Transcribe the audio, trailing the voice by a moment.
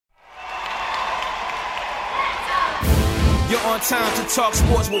on time to talk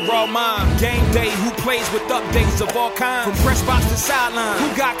sports with Raw Mind. Game day, who plays with updates of all kinds. From press box to sideline, who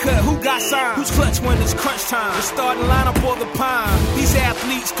got cut, who got signed, who's clutch when it's crunch time. The starting lineup or the pine. These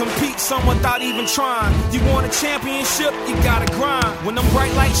athletes compete some without even trying. You want a championship, you gotta grind. When them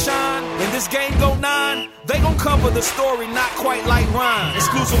bright lights shine and this game go 9, they gon' cover the story, not quite like Ryan.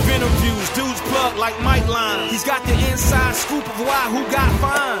 Exclusive interviews, dudes plug like Mike Line. He's got the inside scoop of why, who got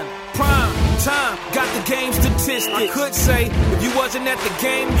fined. Prime time, got the game statistics. I could say, if you wasn't at the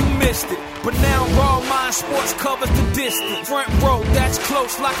game, you missed it. But now Raw Mind Sports covers the distance. Front row, that's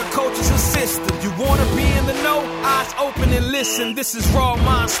close like a coach's assistant. You wanna be in the know? Eyes open and listen. This is Raw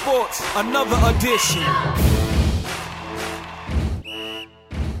Mind Sports, another edition.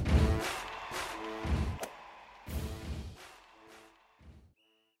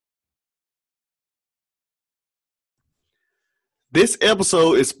 This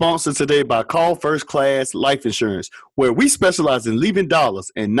episode is sponsored today by Call First Class Life Insurance, where we specialize in leaving dollars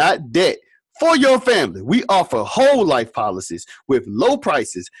and not debt for your family. We offer whole life policies with low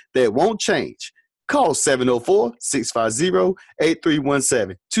prices that won't change. Call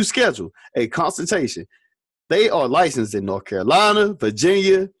 704-650-8317 to schedule a consultation. They are licensed in North Carolina,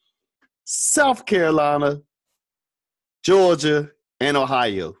 Virginia, South Carolina, Georgia, and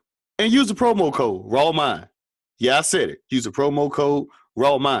Ohio. And use the promo code RAWMIND. Yeah, I said it. Use the promo code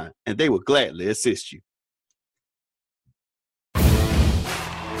RAWMIND, and they will gladly assist you.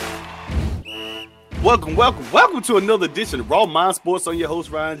 Welcome to another edition of Raw Mind Sports. I'm your host,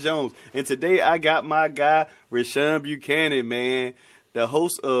 Ryan Jones. And today I got my guy, Rashawn Buchanan, man. The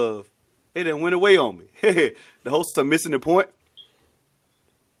host of, it done went away on me. The host of Missing the Point.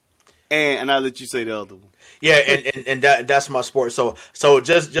 And I'll let you say the other one. Yeah, and that's my sport. So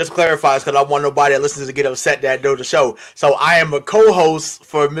just clarifies, because I want nobody that listens to get upset that know the show. So I am a co-host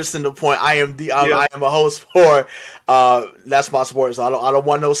for Missing the Point. I am a host for That's My Sport. So I don't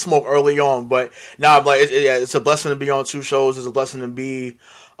want no smoke early on. But nah, like it's a blessing to be on two shows. It's a blessing to be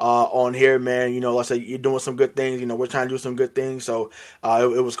on here, man. You know, like I said, you're doing some good things. You know, we're trying to do some good things. So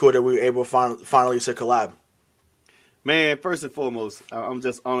it was cool that we were able finally to collab. Man, first and foremost, I'm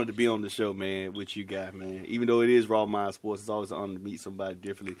just honored to be on the show, man, with you guys, man. Even though it is Raw Mind Sports, it's always an honor to meet somebody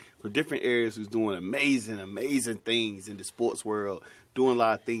differently from different areas who's doing amazing things in the sports world, doing a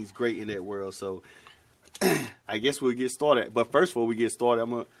lot of things great in that world. So I guess we'll get started. But first, before we get started,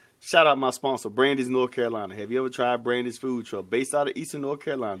 I'm going to shout out my sponsor, Brandy's North Carolina. Have you ever tried Brandy's Food Truck? Based out of Eastern North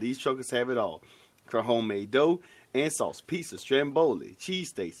Carolina, these truckers have it all. For homemade dough and sauce, pizza, stromboli,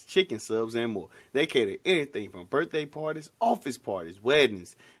 cheesesteaks, chicken subs, and more. They cater anything from birthday parties, office parties,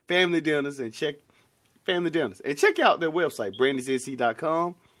 weddings, family dinners. And check out their website,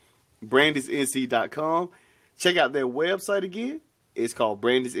 brandysnc.com. brandysnc.com. Check out their website again. It's called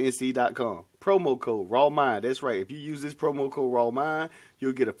brandysnc.com. Promo code RAWMIND. That's right. If you use this promo code RAWMIND,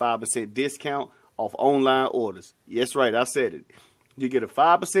 you'll get a 5% discount off online orders. Yes, right. I said it. You get a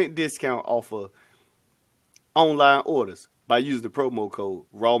 5% discount off of online orders by using the promo code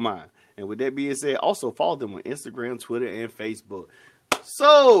RAWMIND. And with that being said, also follow them on Instagram, Twitter, and Facebook.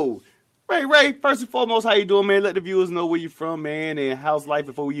 So, Ray, first and foremost, how you doing, man? Let the viewers know where you're from, man, and how's life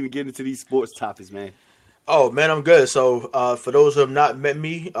before we even get into these sports topics, man. Oh man, I'm good. So for those who have not met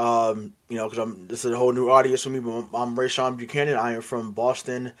me, because this is a whole new audience for me. But I'm Rashawn Buchanan. I am from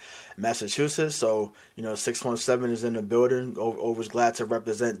Boston, Massachusetts. So 617 is in the building. Always glad to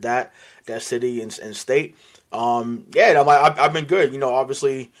represent that city and state. I've been good.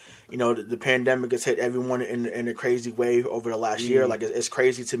 Obviously, the pandemic has hit everyone in a crazy way over the last year. Like it's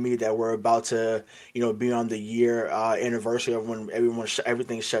crazy to me that we're about to, be on the year anniversary of when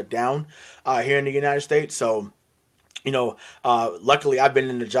everything shut down here in the United States. So, luckily I've been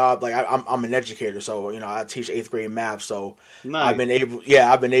in the job. Like I'm an educator, so I teach 8th grade math. So nice. I've been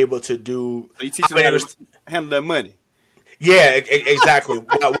able to do. So you teach them how to handle that money. Yeah, exactly.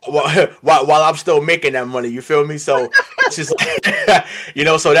 while I'm still making that money, you feel me? So it's just so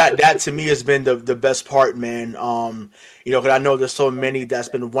that to me has been the best part, man. Because I know there's so many that's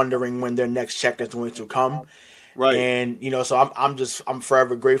been wondering when their next check is going to come, right? And so I'm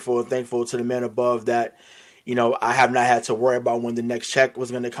forever grateful and thankful to the man above that, I have not had to worry about when the next check was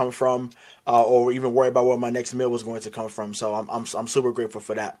going to come from, or even worry about where my next meal was going to come from. So I'm super grateful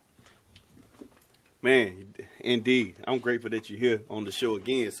for that. Man, indeed. I'm grateful that you're here on the show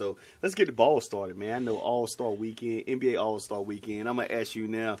again. So let's get the ball started, man. I know All-Star Weekend, NBA All-Star Weekend. I'm going to ask you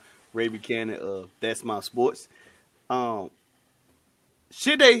now, Ray Buchanan of That's My Sports. Should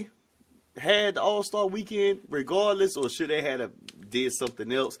they had the All-Star Weekend regardless, or should they did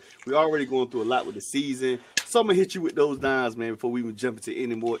something else? We're already going through a lot with the season. So I'm going to hit you with those dimes, man, before we even jump into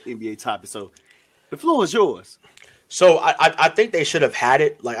any more NBA topics. So the floor is yours. So I think they should have had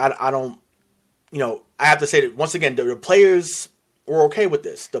it. Like I don't, I have to say that once again, the players were okay with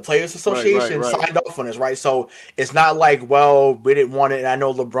this. The Players Association Right. signed off on this, right? So it's not like, well, we didn't want it. And I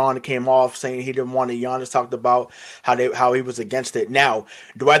know LeBron came off saying he didn't want it. Giannis talked about how he was against it. Now,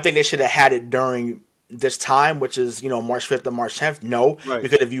 do I think they should have had it during this time, which is March 5th to March 10th? No, Right.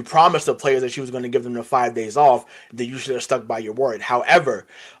 because if you promised the players that you was going to give them the 5 days off, then you should have stuck by your word. However,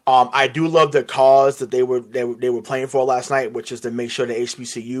 I do love the cause that they were playing for last night, which is to make sure the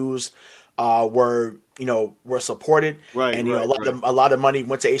HBCUs were supported, Right, and right, a lot of money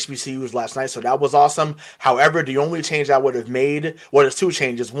went to HBCUs last night, so that was awesome. However, the only change I would have made, well, there's two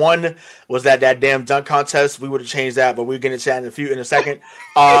changes. One was that damn dunk contest. We would have changed that, but we're going to chat in a second.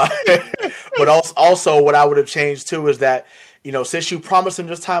 But also, what I would have changed too is that, since you promised him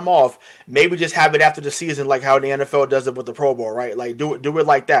this time off, maybe just have it after the season, like how the NFL does it with the Pro Bowl, right? Like do it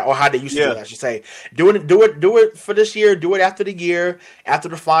like that, or how they used to do it, I should say. Do it for this year. Do it after the year, after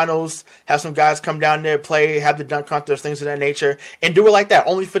the finals. Have some guys come down there, play, have the dunk contest, things of that nature, and do it like that.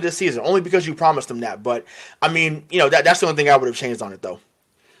 Only for this season, only because you promised them that. But I mean, that's the only thing I would have changed on it, though.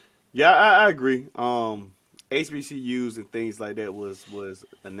 Yeah, I agree. HBCUs and things like that was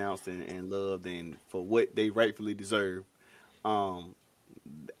announced and loved, and for what they rightfully deserve. I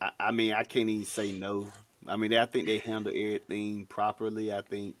mean, I can't even say no. I mean, I think they handle everything properly. I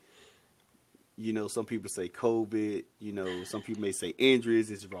think, some people say COVID, some people may say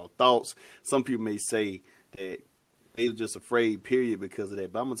injuries, it's raw thoughts. Some people may say that they were just afraid, period, because of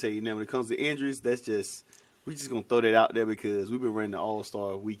that. But I'm going to tell you now, when it comes to injuries, we're just going to throw that out there because we've been running the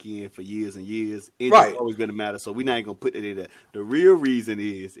All-Star weekend for years and years. Injuries Right. always been a matter, so we're not going to put that in there. The real reason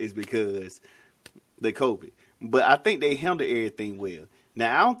is because the COVID. But I think they handled everything well.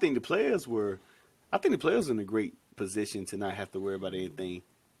 Now, I think the players were in a great position to not have to worry about anything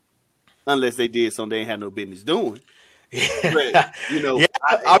unless they did something they ain't had no business doing. But, Yeah,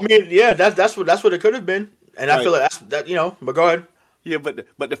 I mean, yeah, that's what it could have been, and I Right. feel like that's that. But go ahead. Yeah, but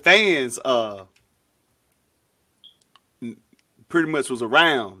the fans pretty much was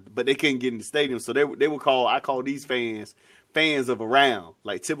around, but they couldn't get in the stadium, so they would I call these fans of around,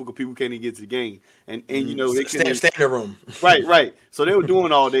 like typical people can't even get to the game, and they couldn't Stay in the room. right. So they were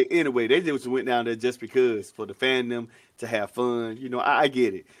doing all that anyway. They just went down there just because for the fandom to have fun. I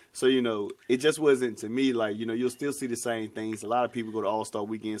get it. So it just wasn't to me like you'll still see the same things. A lot of people go to All-Star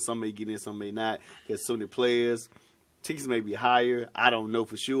Weekend. Some may get in, some may not. Because some of the players, tickets may be higher. I don't know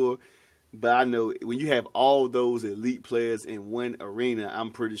for sure. But I know when you have all those elite players in one arena,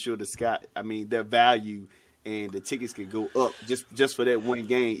 I'm pretty sure their value and the tickets could go up just for that one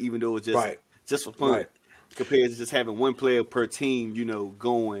game, even though it's just for fun, compared to just having one player per team,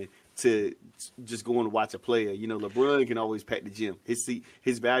 going to watch a player. LeBron can always pack the gym.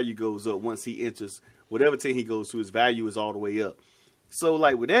 His value goes up once he enters whatever team he goes to. His value is all the way up. So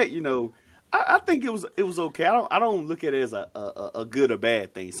like with that, I think it was okay. I don't look at it as a good or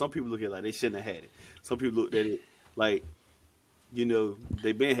bad thing. Some people look at it like they shouldn't have had it. Some people looked at it like,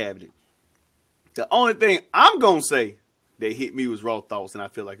 they've been having it. The only thing I'm gonna say that hit me was raw thoughts, and I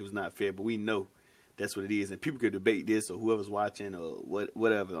feel like it was not fair. But we know that's what it is, and people could debate this or whoever's watching or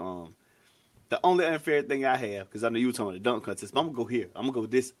whatever. The only unfair thing I have, because I know you were talking about the dunk contest, but I'm gonna go here. I'm gonna go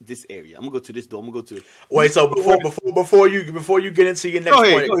this area. I'm gonna go to this door. I'm gonna go to. Wait, so before you get into your next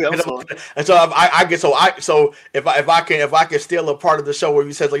point, go ahead. I'm sorry. and so if I can steal a part of the show where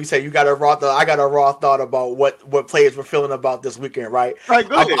you said you got a raw thought, I got a raw thought about what players were feeling about this weekend, right? Right,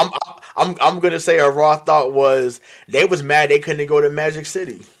 go ahead. I'm gonna say a raw thought was they was mad they couldn't go to Magic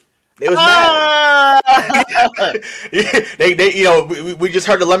City. They was mad. We just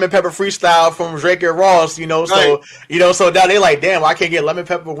heard the lemon pepper freestyle from Drake and Ross, Right. so now they like, damn, I can't get lemon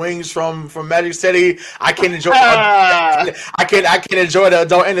pepper wings from Magic City. I can't enjoy I can't enjoy the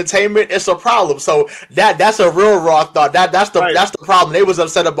adult entertainment. It's a problem. So that's a real raw thought. That's the problem. They was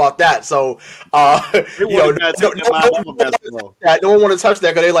upset about that. So no one want to touch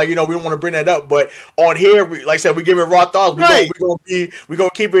that because they like, we don't want to bring that up. But on here, like I said, we give it raw thoughts. We're gonna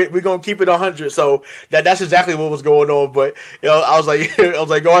keep it 100. So that's exactly what was going on. But I was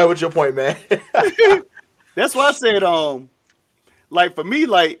like, go ahead with your point, man. That's why I said, like for me,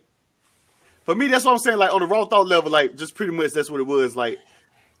 that's what I'm saying. Like on the raw thought level, like just pretty much that's what it was. Like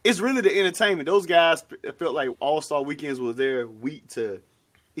it's really the entertainment. Those guys felt like All-Star Weekends was their week to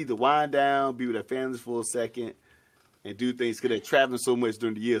either wind down, be with their families for a second, and do things because they're traveling so much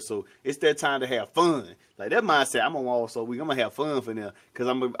during the year. So it's their time to have fun. Like that mindset, I'm on All-Star Week. I'm gonna have fun for them because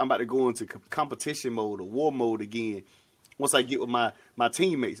I'm about to go into competition mode or war mode again. Once I get with my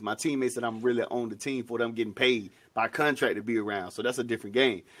teammates that I'm really on the team for, them getting paid by contract to be around. So that's a different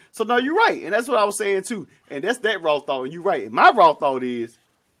game. So no, you're right. And that's what I was saying too. And that's that raw thought. And you're right. And my raw thought is,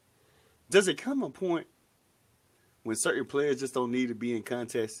 does it come a point when certain players just don't need to be in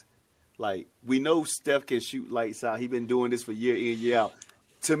contests? Like, we know Steph can shoot lights out. He's been doing this for year in, year out.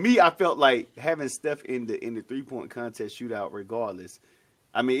 To me, I felt like having Steph in the 3-point contest shootout regardless.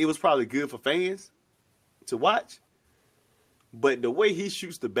 I mean, it was probably good for fans to watch. But the way he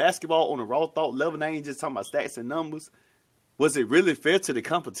shoots the basketball on a raw thought level, I ain't just talking about stats and numbers. Was it really fair to the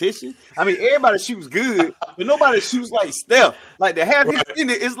competition? I mean, everybody shoots good, but nobody shoots like Steph. Like, to have him in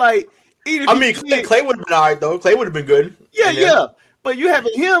it, it's like... I mean, Clay would have been all right, though. Clay would have been good. Yeah. But you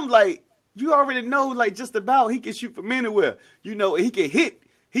having him, like, you already know, like, just about he can shoot from anywhere. You know, he can hit.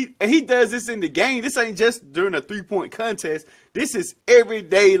 He does this in the game. This ain't just during a 3-point contest. This is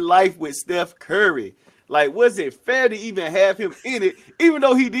everyday life with Steph Curry. Like, was it fair to even have him in it, even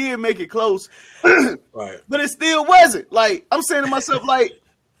though he did make it close? Right. But it still wasn't. Like, I'm saying to myself, like,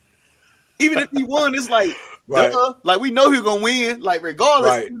 even if he won, it's like, right. Like, we know he's gonna win. Like, regardless,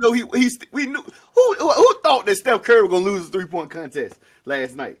 right. you know, we knew who thought that Steph Curry was gonna lose the 3-point contest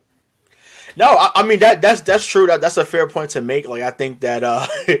last night. No, I mean that's true. That's a fair point to make. Like, I think that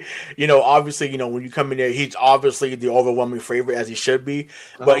you know, obviously, you know, when you come in there, he's obviously the overwhelming favorite, as he should be.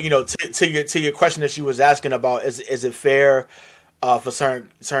 But you know, to your question that she was asking about, is it fair for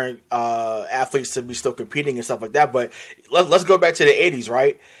certain athletes to be still competing and stuff like that? But let's go back to the 80s,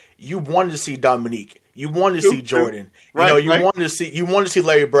 right? You wanted to see Dominique. You wanted to see Jordan. Right, you know, you wanted to see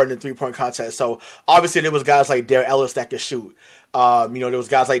Larry Bird in the 3-point contest. So obviously there was guys like Dale Ellis that could shoot. You know, there was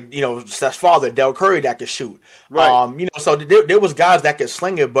guys like, you know, Steph's father, Del Curry, that could shoot. Right. You know, so there was guys that could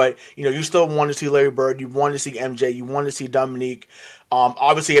sling it, but, you know, you still wanted to see Larry Bird. You wanted to see MJ. You wanted to see Dominique.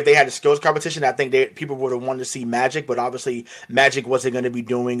 Obviously, if they had a skills competition, I think people would have wanted to see Magic, but obviously Magic wasn't going to be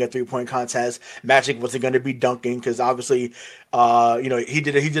doing a 3-point contest. Magic wasn't going to be dunking because obviously, you know, he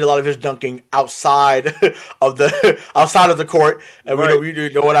did a lot of his dunking outside of the court, and right. we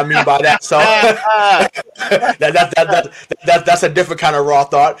know what I mean by that. So that's a different kind of raw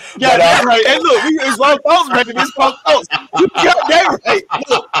thought. Yeah, that's right. And look, it's raw thoughts, man. It's raw thoughts. You got that right.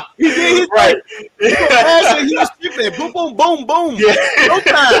 Look, he did his right. He was stripping. Boom, boom, boom, boom. Yeah.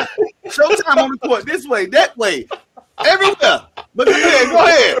 Showtime on the court. This way, that way, everywhere. But go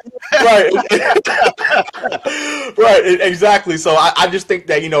ahead. Right, exactly. So I just think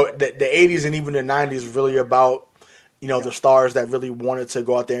that, you know, the 80s and even the 90s really about, you know, the stars that really wanted to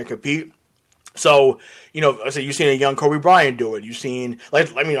go out there and compete. So, you know, I say you've seen a young Kobe Bryant do it. You've seen,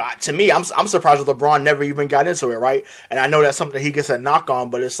 like, I mean, to me, I'm surprised that LeBron never even got into it, right? And I know that's something that he gets a knock on,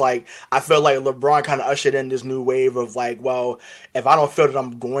 but it's like, I feel like LeBron kind of ushered in this new wave of like, well, if I don't feel that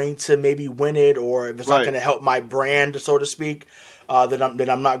I'm going to maybe win it, or if it's not going to help my brand, so to speak, then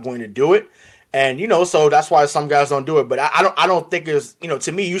I'm not going to do it. And, you know, so that's why some guys don't do it. But I don't think it's, you know,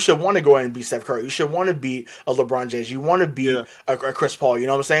 to me, you should want to go ahead and beat Steph Curry. You should want to beat a LeBron James. You want to beat a Chris Paul. You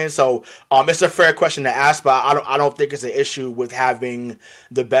know what I'm saying? So it's a fair question to ask, but I don't think it's an issue with having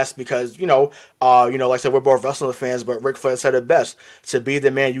the best because, you know, like I said, we're both wrestling fans, but Ric Flair said it best. To be the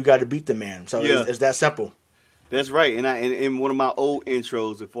man, you got to beat the man. So it's that simple. That's right. And in one of my old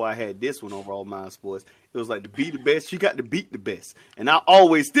intros before I had this one on Raw Mind Sports, it was like, to be the best, you got to beat the best. And I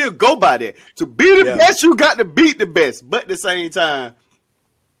always still go by that. To be the best, you got to beat the best. But at the same time,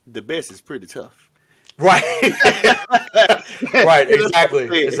 the best is pretty tough. Right. Right. Exactly.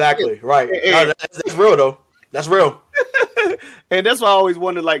 Right. No, that's real, though. That's real. And that's why I always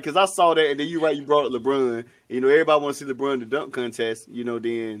wondered, like, because I saw that, and then you brought up LeBron. You know, everybody wants to see LeBron in the dunk contest. You know,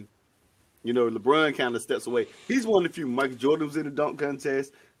 then, you know, LeBron kind of steps away. He's one of the few. Michael Jordan was in the dunk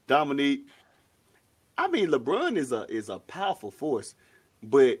contest. Dominique. I mean, LeBron is a powerful force,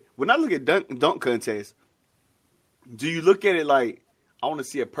 but when I look at dunk contest, do you look at it like, I want to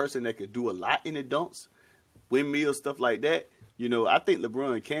see a person that could do a lot in the dunks, windmills, stuff like that? You know, I think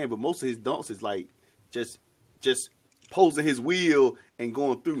LeBron can, but most of his dunks is like just posing his wheel and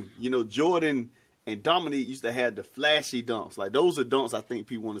going through. You know, Jordan and Dominique used to have the flashy dunks. Like, those are dunks I think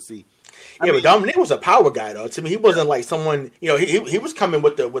people want to see. I mean, but Dominique was a power guy, though. To me, he wasn't like someone, you know, he was coming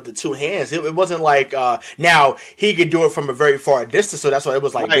with the two hands. It wasn't like, now he could do it from a very far distance, so that's why it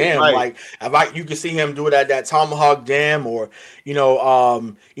was like, like, you could see him do it at that tomahawk jam, or, there's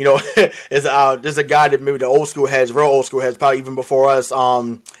a guy that maybe the real old school heads, probably even before us,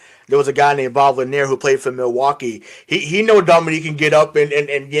 there was a guy named Bob Lanier who played for Milwaukee. He know Dominique can get up and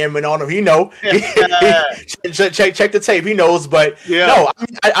yamming on him. He know. Check the tape. He knows. But no,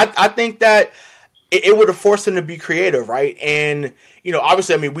 I think that it would have forced him to be creative, right? And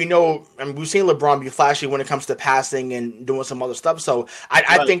obviously, I mean, we've seen LeBron be flashy when it comes to passing and doing some other stuff. So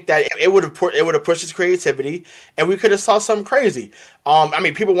I think that it would have pushed his creativity, and we could have saw something crazy. I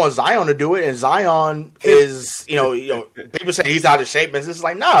mean, people want Zion to do it, and Zion is, people say he's out of shape, and it's just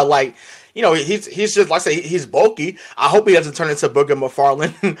like, nah, like. He's just, like I say, he's bulky. I hope he doesn't turn into Booger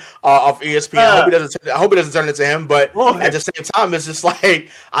McFarland of ESPN. I hope he doesn't turn into him. But at the same time, it's just like,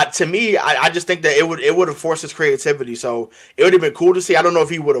 to me, I just think that it would have forced his creativity. So it would have been cool to see. I don't know if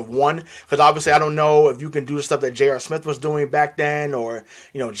he would have won, because obviously I don't know if you can do the stuff that J.R. Smith was doing back then, or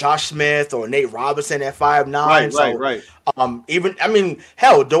Josh Smith or Nate Robinson at 5'9". Right. Even, I mean,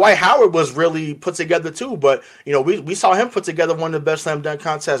 hell, Dwight Howard was really put together too, but we saw him put together one of the best slam dunk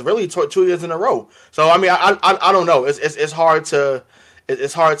contests really 2 years in a row. So I mean, I don't know. It's hard to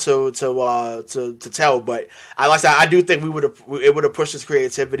tell, but like I said, I do think it would have pushed his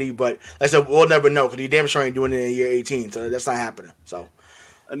creativity, but like I said, we'll never know, because he damn sure ain't doing it in year 18, so that's not happening. So.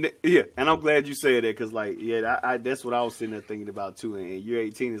 Yeah, and I'm glad you said that, because, like, I that's what I was sitting there thinking about, too. And year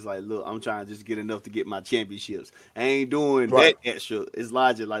 18 is like, look, I'm trying to just get enough to get my championships. I ain't doing that extra. It's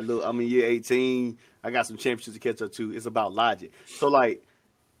logic. Like, look, I'm in year 18. I got some championships to catch up to. It's about logic. So, like,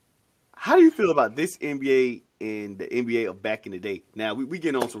 how do you feel about this NBA and the NBA of back in the day? Now, we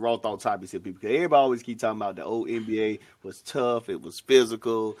get on some raw thought topics here, people, because everybody always keep talking about the old NBA was tough. It was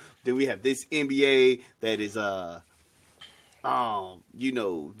physical. Then we have this NBA that is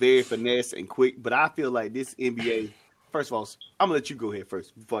very finesse and quick. But I feel like this NBA, first of all, I'm gonna let you go ahead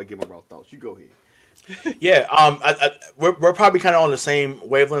first before I get my raw thoughts. You go ahead. Yeah, we're probably kind of on the same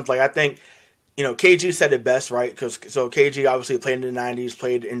wavelength. Like, I think, KG said it best, right? Because KG obviously played in the 90s,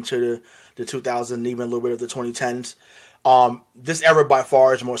 played into the 2000s, even a little bit of the 2010s. This era by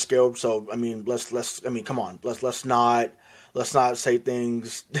far is more skilled. So I mean, come on, let's not say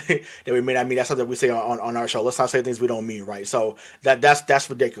things that we may not mean. That's something we say on our show. Let's not say things we don't mean, right? So that's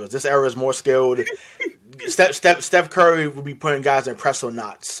ridiculous. This era is more skilled. Steph Curry would be putting guys in pretzel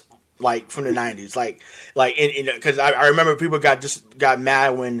knots, like, from the 90s. Like because I remember people got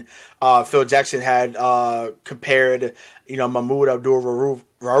mad when Phil Jackson had compared Mahmoud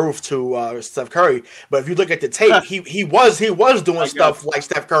Abdul-Rauf to Steph Curry. But if you look at the tape, he was doing stuff like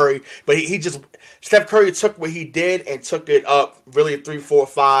Steph Curry, but Steph Curry took what he did and took it up really 3, 4,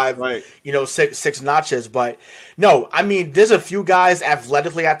 5, right. 6 notches. But no, I mean, there's a few guys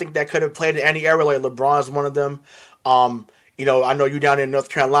athletically I think that could have played in any era. Like LeBron's one of them. I know you down in North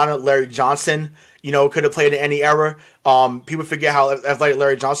Carolina, Larry Johnson, could have played in any era. People forget how athletic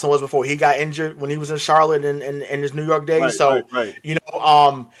Larry Johnson was before he got injured when he was in Charlotte and his New York days. So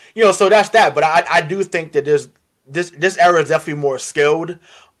that's that. But I do think that this era is definitely more skilled.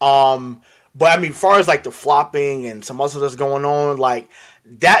 But I mean, as far as like the flopping and some other that's going on, like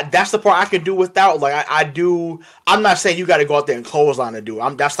that's the part I can do without. Like I'm not saying you got to go out there and clothesline to do.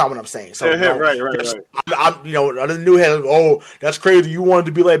 That's not what I'm saying. So right. I'm under the new head. Oh, that's crazy. You wanted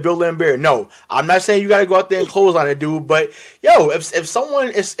to be like Bill Lambert. No, I'm not saying you got to go out there and clothesline to do. But if someone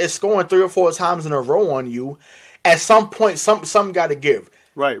is scoring 3 or 4 times in a row on you, at some point, some got to give.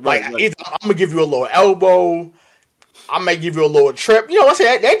 Right. Either I'm gonna give you a little elbow. I may give you a little trip. Let's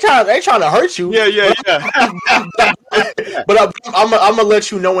say they trying to hurt you. Yeah. But I'm gonna let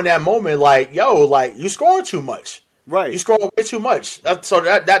you know in that moment, like, you scoring too much. Right. You scoring way too much. So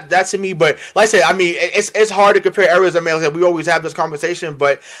that to me. But like I said, I mean, it's hard to compare eras. I mean, like we always have this conversation,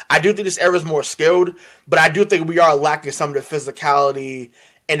 but I do think this era is more skilled. But I do think we are lacking some of the physicality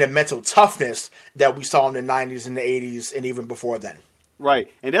and the mental toughness that we saw in the 90s and the 80s and even before then. Right,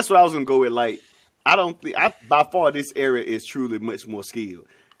 and that's what I was gonna go with. Like, I don't think by far this era is truly much more skilled.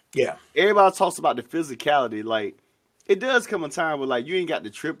 Yeah. Everybody talks about the physicality. Like, it does come a time where, like, you ain't got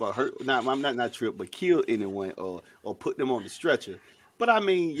to trip or hurt. Not trip, but kill anyone or put them on the stretcher. But I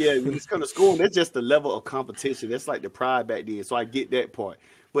mean, yeah, when it's kind of scoring, that's just the level of competition. That's like the pride back then. So I get that part.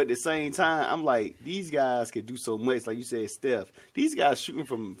 But at the same time, I'm like, these guys can do so much. Like you said, Steph. These guys shooting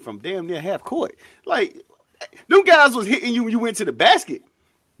from damn near half court. Like, them guys was hitting you when you went to the basket.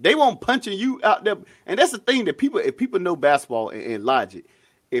 They won't punching you out there. And that's the thing that if people know basketball and logic,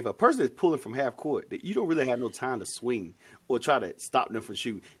 if a person is pulling from half court, that you don't really have no time to swing or try to stop them from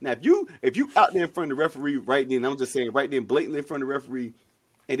shooting. Now, if you out there in front of the referee right then, I'm just saying right then, blatantly in front of the referee,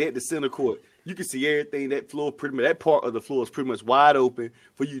 and at the center court, you can see everything. That floor, that part of the floor is pretty much wide open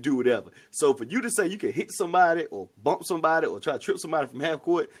for you to do whatever. So for you to say you can hit somebody or bump somebody or try to trip somebody from half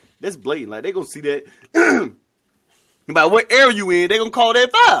court, that's blatant. Like, they're gonna see that. No matter what area you in, they're going to call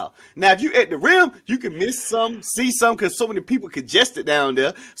that foul. Now, if you at the rim, you can miss some, see some, because so many people congested down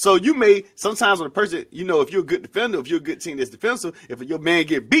there. So you may, sometimes when a person, you know, if you're a good defender, if you're a good team that's defensive, if your man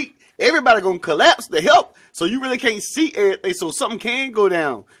get beat, everybody going to collapse to help. So you really can't see everything. So something can go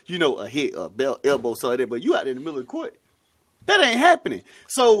down, you know, a hit, a belt, elbow, so like that. But you out in the middle of the court. That ain't happening.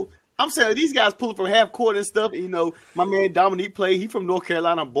 So I'm saying these guys pulling from half court and stuff. You know, my man Dominique played. He from North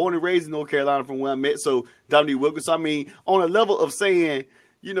Carolina. I'm born and raised in North Carolina from where I met. So Dominique Wilkins. I mean, on a level of saying,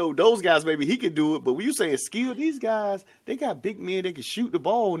 you know, those guys, maybe he could do it. But when you saying skill, these guys, they got big men. They can shoot the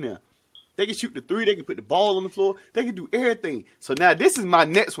ball now. They can shoot the three. They can put the ball on the floor. They can do everything. So now this is my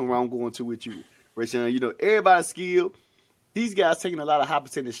next one where I'm going to with you, Rashawn. You know, everybody's skilled. These guys taking a lot of high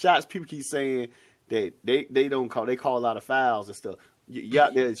percentage shots. People keep saying that they don't call. They call a lot of fouls and stuff. You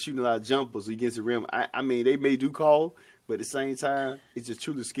out there shooting a lot of jumpers against the rim. I mean, they may do call, but at the same time, it's just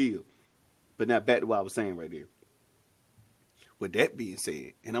truly skill. But now back to what I was saying right there. With that being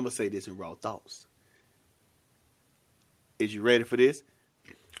said, and I'm going to say this in raw thoughts. Is you ready for this?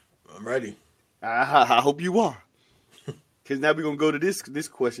 I'm ready. I hope you are. Because now we're going to go to this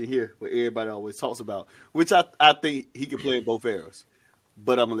question here, what everybody always talks about, which I think he can play in both eras.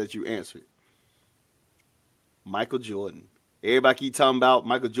 But I'm going to let you answer it. Michael Jordan. Everybody keep talking about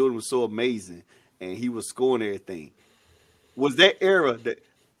Michael Jordan was so amazing and he was scoring everything. Was that era that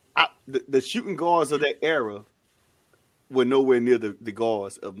the shooting guards of that era were nowhere near the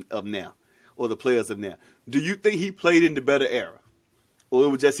guards of now or the players of now? Do you think he played in the better era, or it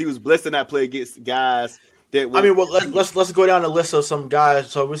was just he was blessed to not play against guys that? I mean, well, let's go down the list of some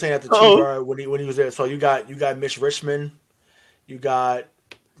guys. So we're saying at the two guard when he was there. So you got Mitch Richmond, you got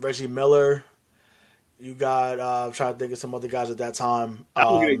Reggie Miller. You got, I'm trying to think of some other guys at that time. I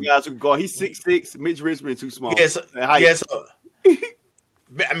don't get guys who guard. He's 6'6", Mitch Richmond too small. Yes. I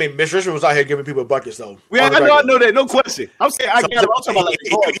mean, Mitch Richmond was out here giving people buckets, though. Yeah, I know that. No question. I'm saying I'm talking about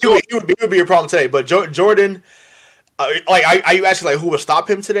he would be a problem today. But Jordan, are you actually like who would stop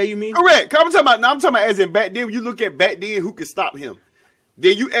him today? You mean? Correct. I'm talking about as in back then. When you look at back then, who could stop him?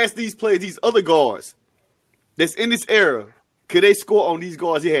 Then you ask these players, these other guards that's in this era, could they score on these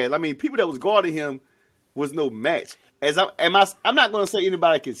guards he had? I mean, people that was guarding him was no match. I'm not going to say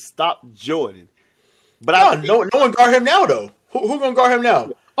anybody can stop Jordan, but no one guard him now though. Who going to guard him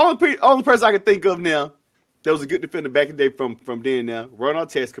now? Only person I can think of now that was a good defender back in the day from then now. Ron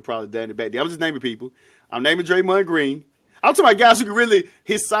Artest could probably done it back then. I'm just naming people. I'm naming Draymond Green. I'm talking about guys who can really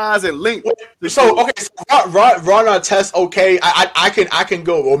his size and length. So Ron Artest, okay, I can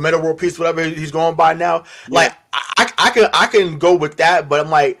go or Meta World Peace, whatever he's going by now. Yeah. Like I can go with that, but I'm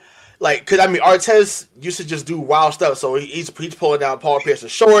like, because I mean, Artest used to just do wild stuff. So he's pulling down Paul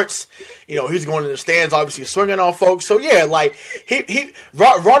Pierce's shorts. You know, he's going in the stands, obviously swinging on folks. So yeah, like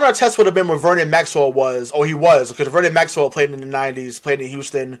Ron Artest would have been where Vernon Maxwell was. Oh, he was, because Vernon Maxwell played in the '90s, played in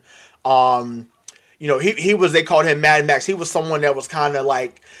Houston. You know, he was, they called him Mad Max. He was someone that was kind of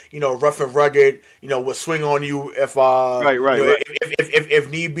like, you know, rough and rugged, you know, would swing on you if if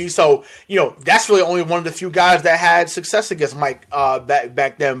need be. So, you know, that's really only one of the few guys that had success against Mike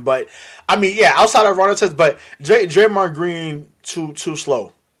back then. But I mean, yeah, outside of Ron Artest, but Draymond Green too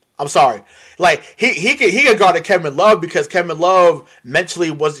slow. I'm sorry. Like he could guard at Kevin Love because Kevin Love mentally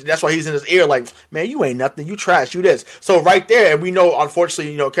that's why he's in his ear like, man, you ain't nothing, you trash, you this. So right there, and we know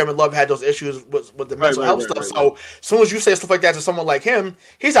unfortunately, you know, Kevin Love had those issues with the mental health stuff. So as soon as you say stuff like that to someone like him,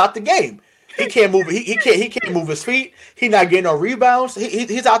 he's out the game. He can't move. He can't move his feet. He's not getting no rebounds.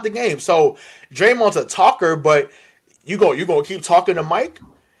 He's out the game. So Draymond's a talker, but you gonna keep talking to Mike.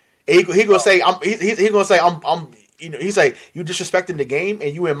 He gonna say he's gonna say I'm. You know, he's like, you disrespecting the game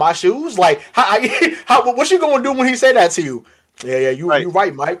and you in my shoes? Like, how what you gonna do when he say that to you? Yeah, you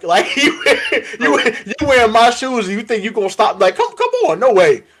right, Mike. Like, you wearing my shoes and you think you gonna stop? Like, come on, no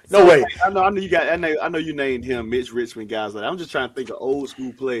way. I know you named him Mitch Richmond, guys. Like, I'm just trying to think of old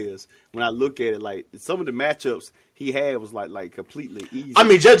school players. When I look at it, like some of the matchups he had was like completely easy. I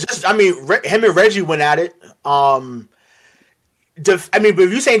mean, him and Reggie went at it. I mean, but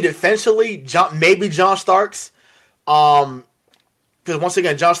if you saying defensively, maybe John Starks. Because once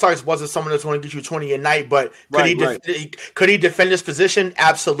again, John Starks wasn't someone that's going to get you 20 a night, but could he defend his position?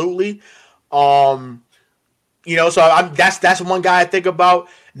 Absolutely. You know, so that's one guy I think about.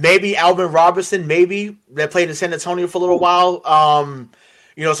 Maybe Alvin Robertson, maybe that played in San Antonio for a little while.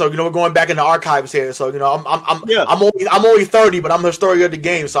 You know, so you know we're going back in the archives here. So you know, I'm only 30, but I'm the historian of the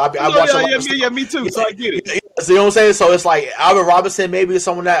game. So I watch a lot of stuff. Me too. So I get it. So you know what I'm saying? So it's like Alvin Robinson, maybe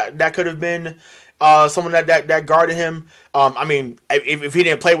someone that could have been someone that guarded him. I mean, if he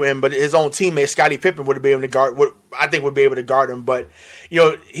didn't play with him, but his own teammate Scottie Pippen would have been able to guard. I think would be able to guard him. But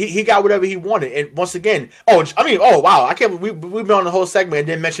he got whatever he wanted. And once again, oh wow, I can't. We've been on the whole segment and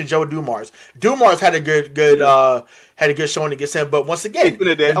didn't mention Joe Dumars. Dumars had a good showing against him. But once again,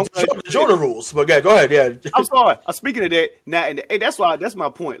 the Jordan rules. But go ahead. Yeah, I'm sorry. Speaking of that, now and that's my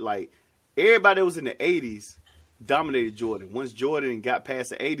point. Like everybody that was in the '80s dominated Jordan. Once Jordan got past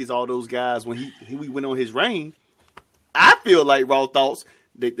the '80s, all those guys when he went on his reign. I feel like Raw Thoughts,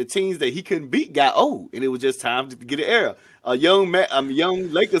 the teams that he couldn't beat got old, and it was just time to get an era. A young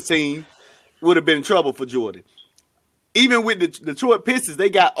Lakers team would have been in trouble for Jordan. Even with the Detroit Pistons, they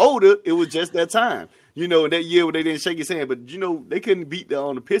got older. It was just that time. In that year when they didn't shake his hand, but they couldn't beat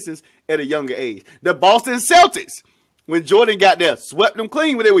the Pistons at a younger age. The Boston Celtics, when Jordan got there, swept them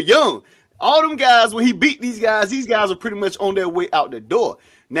clean when they were young. All them guys, when he beat these guys are pretty much on their way out the door.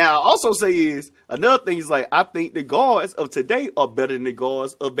 Now, I also say is another thing is like I think the guards of today are better than the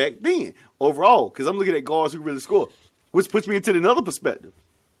guards of back then overall because I'm looking at guards who really score, which puts me into another perspective.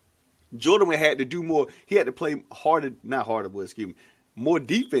 Jordan had to do more. He had to play more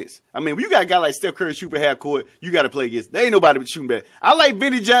defense. I mean, when you got a guy like Steph Curry shooting half court, you got to play against. There ain't nobody shooting better. I like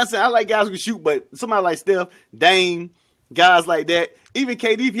Vinny Johnson. I like guys who can shoot, but somebody like Steph, Dame, guys like that. Even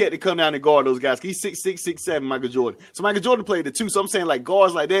KD, if he had to come down and guard those guys, he's 6'6", 6'7", Michael Jordan. So Michael Jordan played the two. So I'm saying like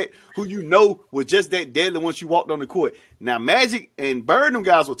guards like that, who were just that deadly once you walked on the court. Now Magic and Bird, them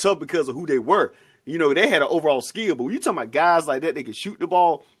guys were tough because of who they were. They had an overall skill. But when you talking about guys like that, they could shoot the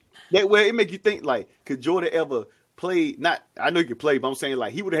ball that way. It make you think like, could Jordan ever play? I know he could play, but I'm saying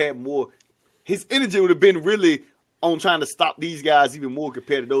like he would have had more. His energy would have been really on trying to stop these guys even more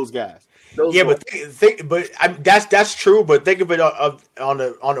compared to those guys. That's true. But think of it on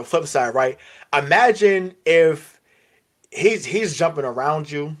the flip side, right? Imagine if he's jumping around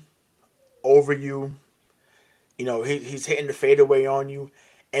you, over you. He's hitting the fadeaway on you,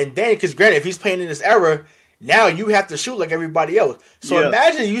 and then because granted, if he's playing in this era, now you have to shoot like everybody else. So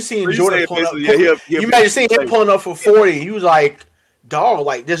imagine you seeing Jordan pulling up. You imagine seeing him pulling up for 40. You was like, dog,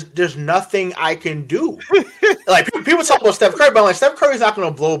 like there's nothing I can do. Like people talk about Steph Curry, but like Steph Curry's not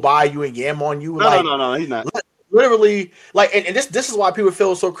gonna blow by you and yam on you. No, he's not. Literally, like, and this is why people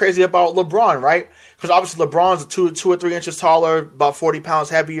feel so crazy about LeBron, right? Because obviously LeBron's 2 or 3 inches taller, about 40 pounds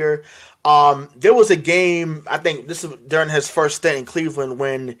heavier. There was a game, I think this is during his first stint in Cleveland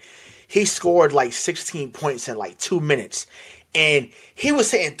when he scored like 16 points in like 2 minutes, and he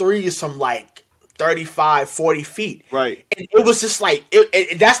was hitting threes from like 35, 40 feet. Right. And it was just like,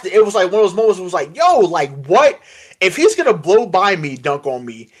 it was like one of those moments where it was like, yo, like what? If he's going to blow by me, dunk on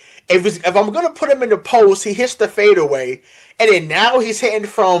me, if I'm going to put him in the post, he hits the fadeaway, and then now he's hitting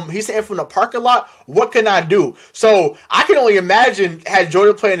from the parking lot, what can I do? So I can only imagine had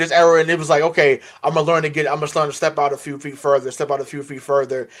Jordan playing this era and it was like, okay, I'm going to learn to step out a few feet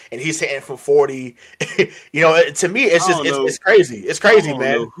further, and he's hitting from 40. To me, it's just, it's crazy. It's crazy, man.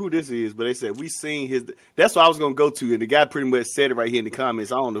 I don't know who this is, but they said, we seen his, that's what I was going to go to. And the guy pretty much said it right here in the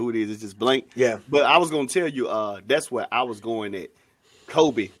comments. I don't know who it is. It's just blank. Yeah. But I was going to tell you, that's where I was going at.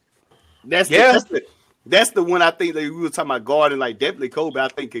 Kobe. That's the one I think that we were talking about guarding, like definitely Kobe, I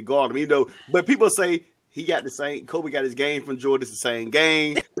think could guard him, but people say he got the same, Kobe got his game from Jordan, it's the same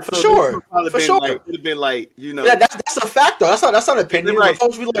game. For sure. It would have been like, Yeah, that's a fact though. That's not an opinion. Right.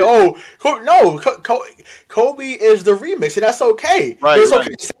 Folks be like, Kobe is the remix, and that's okay. Right. It's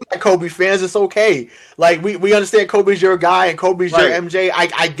okay to say like Kobe fans, it's okay. Like we understand Kobe's your guy and Kobe's your MJ.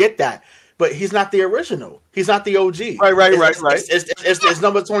 I get that. But he's not the original. He's not the OG. Right. It's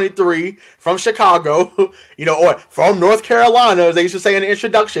number 23 from Chicago, or from North Carolina, as they used to say in the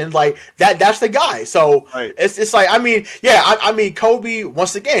introduction. Like that's the guy. So it's like, I mean, Kobe,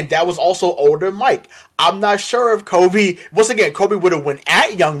 once again, that was also older Mike. I'm not sure if Kobe would have went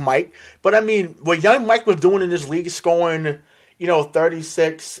at young Mike, but I mean, what young Mike was doing in this league, scoring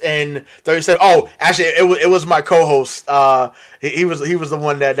 36 and 37. Oh, actually, it was my co-host. He was the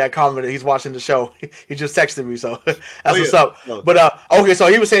one that commented. He's watching the show. He just texted me, so that's what's up. Oh. But okay, so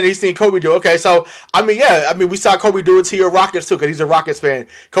he was saying he's seen Kobe do. Okay, so we saw Kobe do it to your Rockets too, because he's a Rockets fan.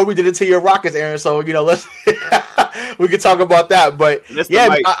 Kobe did it to your Rockets, Aaron. So let's we can talk about that. But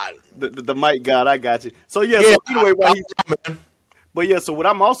the Mike God, I got you. So so anyway, But yeah, so what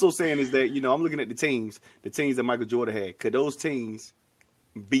I'm also saying is that, I'm looking at the teams that Michael Jordan had. Could those teams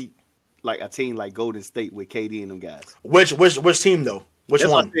beat like a team like Golden State with KD and them guys? Which team though? Which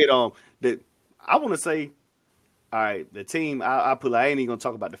one? I want to say, all right, the team I ain't even gonna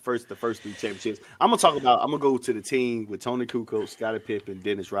talk about the first 3 championships. I'm gonna go to the team with Tony Kukoc, Scottie Pippen,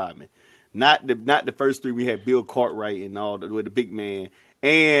 Dennis Rodman. Not the first 3. We had Bill Cartwright and all with the big man.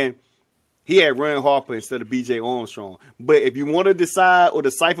 And He had Ron Harper instead of B.J. Armstrong. But if you want to decide or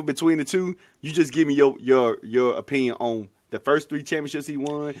decipher between the two, you just give me your opinion on the first 3 championships he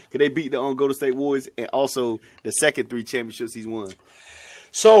won. Could they beat the Golden State Warriors, and also the second 3 championships he's won?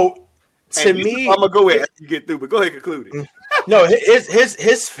 So to me, I'm gonna go ahead after you get through, but go ahead and conclude it. No,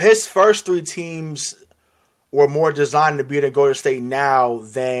 his first 3 teams were more designed to be the Golden State now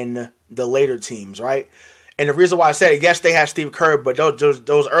than the later teams, right? And the reason why I said it, yes, they had Steve Kerr, but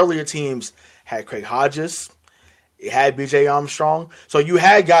those earlier teams had Craig Hodges, it had B.J. Armstrong, so you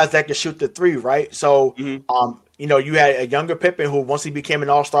had guys that could shoot the 3, right? So, you had a younger Pippen who, once he became an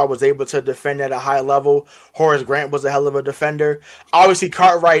All-Star, was able to defend at a high level. Horace Grant was a hell of a defender. Obviously,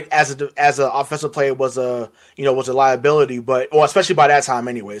 Cartwright as an offensive player was a liability, but especially by that time,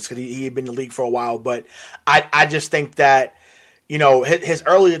 anyways, because he had been in the league for a while. But I just think that his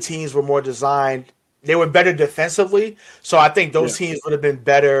earlier teams were more designed. They were better defensively, so I think those teams would have been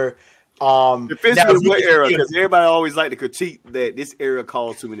better. Defensively, what era? Because everybody always like to critique that this era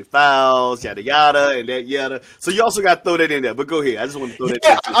calls too many fouls, yada yada, and that yada. So you also got to throw that in there. But go ahead. I just want to throw that.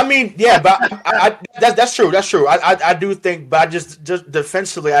 Yeah, I mean, yeah, but that's true. That's true. I do think, but I just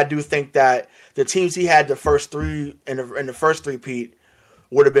defensively, I do think that the teams he had the first 3 in the first 3-peat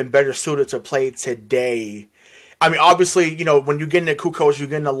would have been better suited to play today. I mean, obviously, when you get into Kukoc, you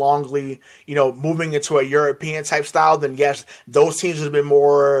get into Longley, moving into a European type style, then yes, those teams would have been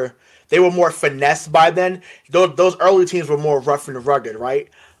more. They were more finessed by then. Those early teams were more rough and rugged, right?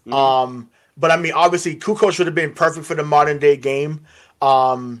 Mm-hmm. But I mean, obviously, Kukoc would have been perfect for the modern day game.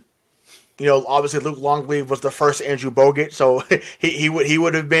 Obviously, Luke Longley was the first Andrew Bogut, so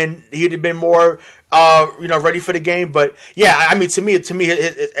he'd have been more ready for the game. But yeah, I mean, to me, it's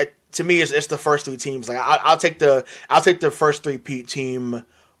the first 3 teams. Like I'll take the first 3-peat team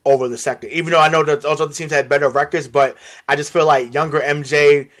over the second, even though I know that those other teams had better records, but I just feel like younger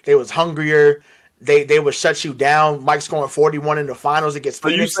MJ, they was hungrier. They would shut you down. Mike scoring 41 in the finals against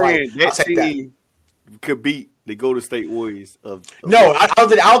Phoenix. So you saying that team could beat the Golden State Warriors? No, I don't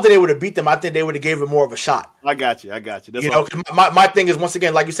think they would have beat them. I think they would have gave it more of a shot. I got you. That's my thing is, once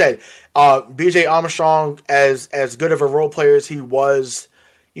again, like you said, B.J. Armstrong, as good of a role player as he was.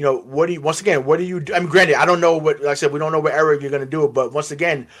 What do you do? I mean, granted, I don't know like I said, we don't know what era you're going to do it, but once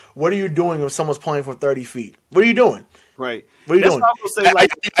again, what are you doing when someone's playing from 30 feet? What are you doing? Right. What are you doing?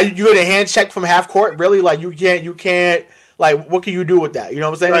 You get a hand check from half court? Really? Like, you can't, like, what can you do with that? You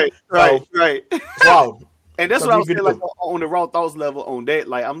know what I'm saying? Right. Wow. And that's what I was saying, like, on the raw thoughts level on that.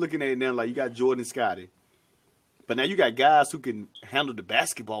 Like, I'm looking at it now, like, you got Jordan Scottie. But now you got guys who can handle the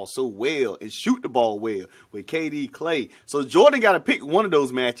basketball so well and shoot the ball well with KD, Clay. So Jordan got to pick one of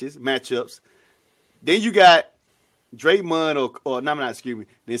those matchups. Then you got Draymond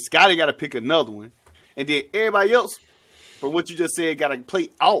Then Scottie got to pick another one. And then everybody else, from what you just said, got to play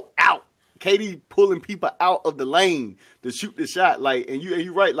out. KD pulling people out of the lane to shoot the shot. Like, and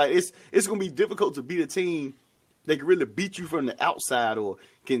you're right. Like, it's going to be difficult to beat a team that can really beat you from the outside or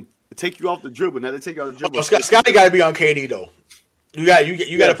can take you off the dribble. Now they take you off the dribble. Scottie got to be on KD though. You got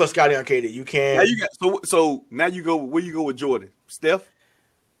to put Scottie on KD. You can't. So now you go. Where you go with Jordan, Steph,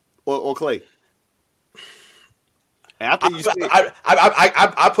 or Clay? And I think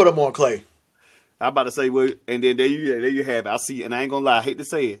I put him on Clay. I'm about to say, well, and then there you have it. I see, and I ain't gonna lie, I hate to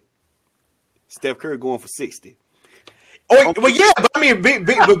say it. Steph Curry going for 60. Oh, well, yeah, but I mean,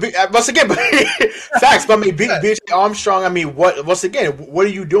 once again, facts. But I mean, B.J. Armstrong. I mean, once again, what are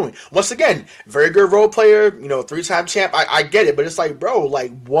you doing? Once again, very good role player. 3-time champ. I get it, but it's like, bro,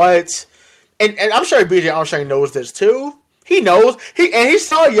 like what? And I'm sure B.J. Armstrong knows this too. He knows. He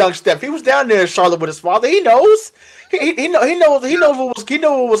saw young Steph. He was down there in Charlotte with his father. He knows. He knows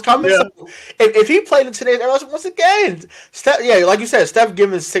what was coming. Yeah. So if he played in today's era, once again, Steph, yeah, like you said, Steph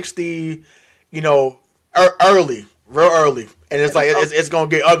giving 60, early. Real early, and it's like it's gonna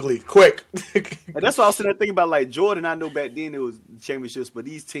get ugly quick. And that's what I was sitting there thinking about. Like Jordan, I know back then it was championships, but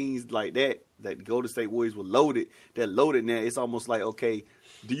these teams like that Golden State Warriors were loaded. They're loaded now. It's almost like, okay,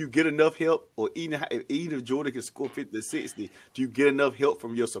 do you get enough help, or even if Jordan can score 50 to 60, do you get enough help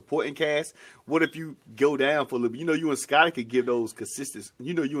from your supporting cast? What if you go down for a little bit? You and Scottie could give those consistent.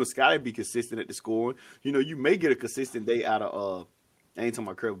 You and Scottie be consistent at the scoring. You may get a consistent day out of I ain't talking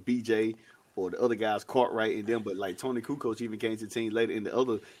about Curry, BJ. Or the other guys, Cartwright and them, but like Tony Kukoc even came to the team later in the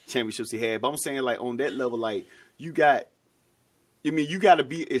other championships he had. But I'm saying, like, on that level, like, you got to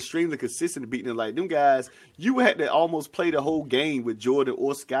be extremely consistent to beat them. Like, them guys, you had to almost play the whole game with Jordan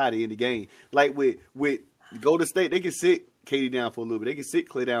or Scottie in the game. Like, with Golden State, they can sit KD down for a little bit. They can sit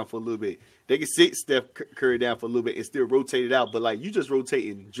Clay down for a little bit. They can sit Steph Curry down for a little bit and still rotate it out. But, like, you just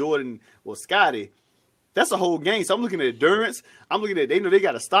rotating Jordan or Scottie, That's a whole game. So I'm looking at endurance. I'm looking at they know they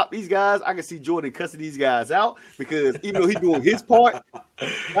got to stop these guys. I can see Jordan cussing these guys out because even though he's doing his part,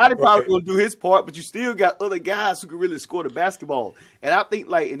 Scottie probably going to do his part, but you still got other guys who can really score the basketball. And I think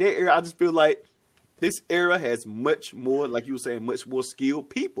like in that era, I just feel like this era has much more, like you were saying, much more skilled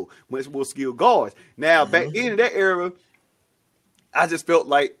people, much more skilled guards. Now back in that era, I just felt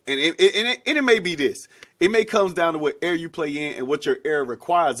like, and it may be this. It may comes down to what era you play in and what your era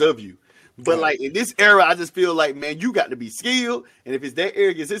requires of you. But like in this era, I just feel like, man, you got to be skilled. And if it's that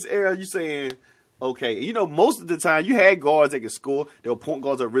era against this era, you're saying, okay. And, you know, most of the time you had guards that could score. There were point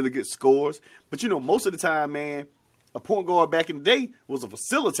guards that are really good scorers. But, you know, most of the time, man, a point guard back in the day was a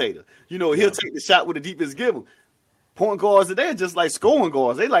facilitator. You know, he'll take the shot with the defense give him. Point guards today are just like scoring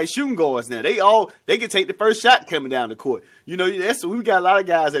guards. They like shooting guards now. They can take the first shot coming down the court. You know, we got a lot of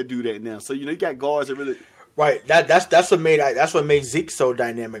guys that do that now. So, you know, you got guards that really. Right, that's what made Zeke so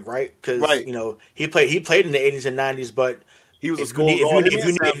dynamic, right? Because you know he played in the 80s and 90s, but he was a scorer.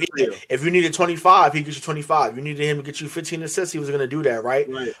 If you needed 25, he gets you 25. You needed him to get you 15 assists, he was going to do that, right?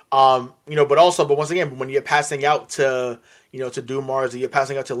 Right. You know, but once again, when you're passing out to to Dumars, you're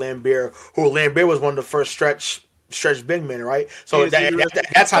passing out to Lambert, who Lambert was one of the first stretch big men, right? So at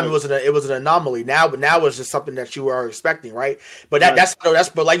that time it was an anomaly. Now it's just something that you are expecting, right? But that's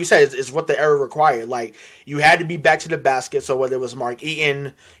but like you said, it's what the era required. Like you had to be back to the basket. So whether it was Mark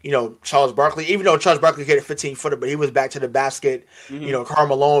Eaton, Charles Barkley, even though Charles Barkley hit a 15-footer, but he was back to the basket. Karl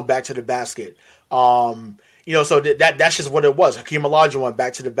Malone back to the basket. So that's just what it was. Hakeem Olajuwon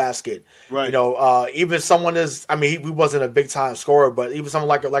back to the basket. Right. Even someone he wasn't a big time scorer, but even someone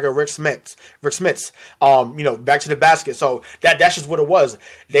like a Rick Smits, back to the basket. So that's just what it was.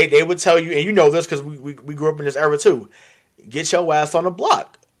 They would tell you, and you know this because we grew up in this era too. Get your ass on the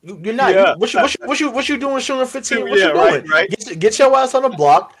block. You're not. Yeah. What you doing shooting 15? What you doing? Right. Get your ass on the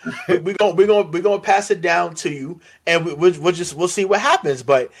block. We're gonna pass it down to you, and we'll see what happens.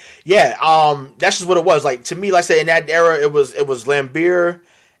 But yeah, that's just what it was. Like to me, like I said, in that era, it was Lambert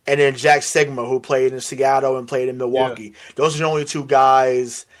and then Jack Sigma, who played in Seattle and played in Milwaukee. Yeah. Those are the only two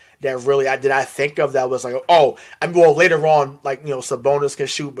guys that really I think of that was like, later on, like Sabonis can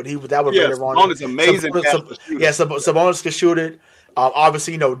shoot, but that was later on. Sabonis amazing. Sabonis can shoot it.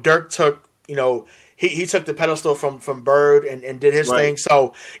 Obviously, Dirk took, he took the pedestal from Bird and did his thing.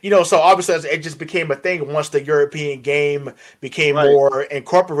 So, so obviously it just became a thing once the European game became more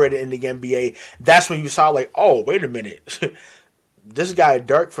incorporated in the NBA. That's when you saw like, oh, wait a minute. This guy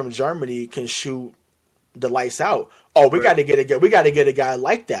Dirk from Germany can shoot the lights out. Oh, we got to get a guy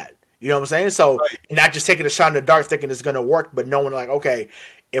like that. You know what I'm saying? So not just taking a shot in the dark thinking it's going to work, but knowing like, okay,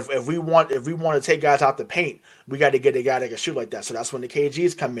 if we want to take guys out the paint, we got to get a guy that can shoot like that. So that's when the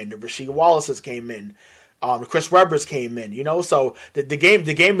KGs come in, the Rasheed Wallaces came in, the Chris Webbers came in. So the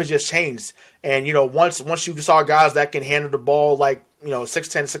game has just changed. And once you saw guys that can handle the ball like 6'10",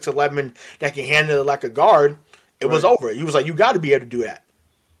 6'11", that can handle it like a guard, it was over. He was like, you got to be able to do that.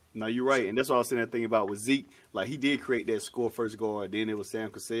 No, you're right, and that's what I was saying that thing about with Zeke. Like he did create that score first guard. Then it was Sam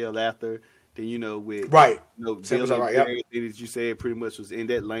Cassell after. Then with everything that you said pretty much was in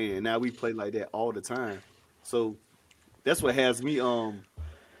that lane. And now we play like that all the time. So that's what has me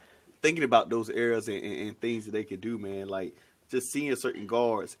thinking about those eras and things that they can do, man. Like just seeing certain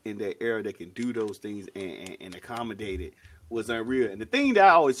guards in that era that can do those things and accommodate it was unreal. And the thing that I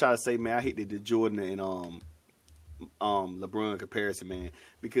always try to say, man, I hate the Jordan and LeBron comparison, man,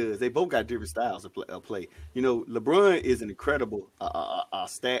 because they both got different styles of play. LeBron is an incredible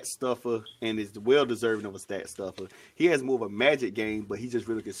stat stuffer and is well deserving of a stat stuffer. He has more of a magic game, but he just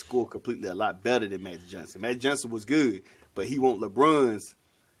really can score completely a lot better than Magic Johnson. Magic Johnson was good, but he won't LeBron's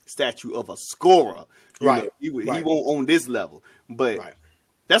statue of a scorer. He won't on this level, but.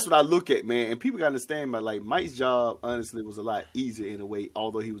 That's what I look at, man. And people got to understand, but like Mike's job, honestly, was a lot easier in a way,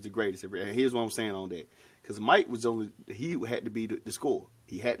 although he was the greatest. And here's what I'm saying on that. Because Mike he had to be the scorer.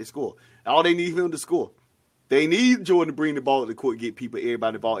 He had to score. All they need him to score. They need Jordan to bring the ball to the court, get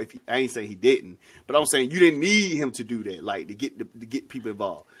everybody involved. I ain't saying he didn't, but I'm saying you didn't need him to do that, like to get people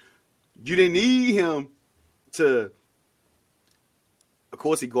involved. You didn't need him to. Of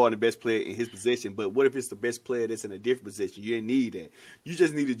course, he guarded the best player in his position, but what if it's the best player that's in a different position? You didn't need that. You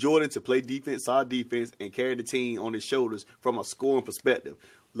just needed Jordan to play defense, solid defense, and carry the team on his shoulders from a scoring perspective.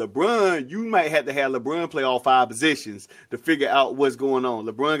 LeBron, you might have to have LeBron play all 5 positions to figure out what's going on.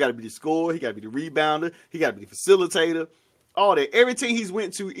 LeBron got to be the scorer. He got to be the rebounder. He got to be the facilitator. All that. Every team he's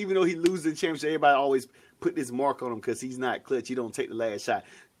went to, even though he loses the championship, everybody always put this mark on him because he's not clutch. He don't take the last shot.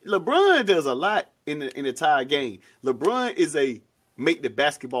 LeBron does a lot in the entire game. LeBron is a make the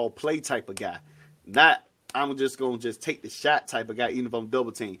basketball play type of guy. Not I'm just gonna take the shot type of guy, even if I'm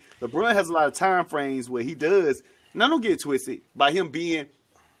double team. LeBron has a lot of time frames where he does, and I don't get it twisted by him being.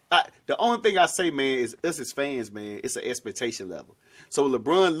 The only thing I say, man, is us as fans, man, it's an expectation level. So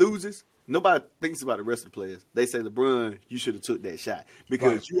LeBron loses, nobody thinks about the rest of the players. They say, LeBron, you should have took that shot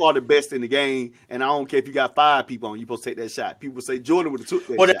because you are the best in the game, and I don't care if you got 5 people on, you supposed to take that shot. People say Jordan would have took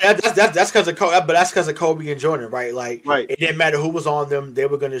that shot. That's because of Kobe, but that's because of Kobe and Jordan, right? Like, right. It didn't matter who was on them; they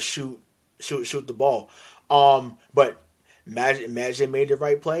were going to shoot the ball. But Magic made the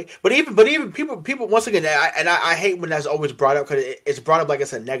right play. But even people once again, I hate when that's always brought up because it's brought up like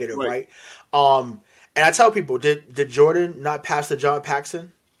it's a negative, right? And I tell people, did Jordan not pass to John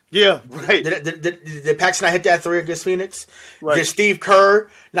Paxson? Yeah, right. Did Paxson not hit that 3 against Phoenix? Right. Did Steve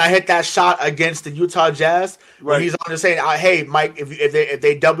Kerr not hit that shot against the Utah Jazz? Right. When he's on there saying, "Hey, Mike, if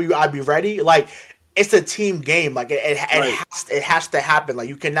they W, I'd be ready." Like, it's a team game. Like it has to happen. Like,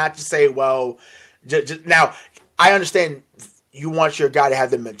 you cannot just say, "Well, just now." I understand you want your guy to have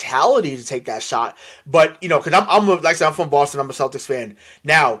the mentality to take that shot, but because I'm like I said, I'm from Boston. I'm a Celtics fan.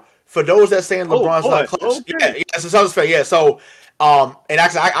 Now, for those that saying LeBron's not clutch, it's a Celtics fan. Yeah, so and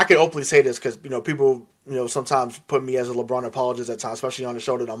actually, I can openly say this because people sometimes put me as a LeBron apologist at times, especially on the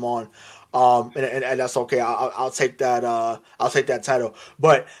show that I'm on. And that's okay. I'll take that. I'll take that title.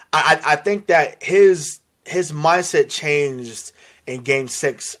 But I think that his mindset changed in Game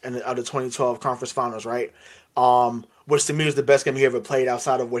 6 of the 2012 Conference Finals, right? Which to me was the best game he ever played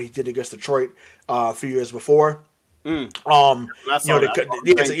outside of what he did against Detroit a few years before. So to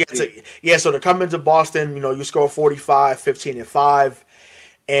come into Boston, you score 45, 15 and 5,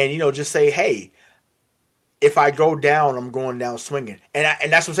 and just say, hey, if I go down, I'm going down swinging, and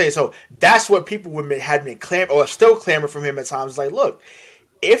that's what I'm saying. So that's what people had been clamoring or still clamoring from him at times. Like, look,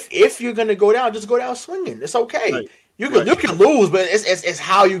 if you're gonna go down, just go down swinging. It's okay. Right. You can lose, but it's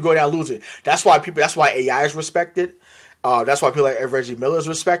how you go down losing. That's why AI is respected. That's why people like Reggie Miller is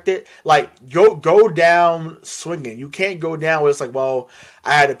respected. Like, go down swinging. You can't go down where it's like, well,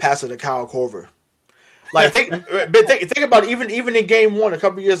 I had to pass it to Kyle Korver. Like, think about it, even in Game 1 a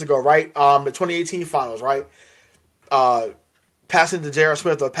couple years ago, right? The 2018 Finals, right? Passing to J.R.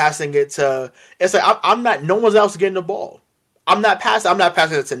 Smith or passing it to, it's like I'm not. No one's else getting the ball. I'm not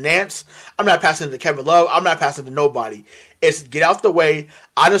passing it to Nance. I'm not passing it to Kevin Love. I'm not passing it to nobody. It's get out the way.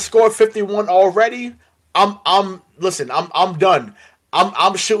 I just scored 51 already. I'm done.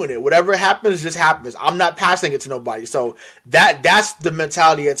 I'm shooting it. Whatever happens, just happens. I'm not passing it to nobody. So that's the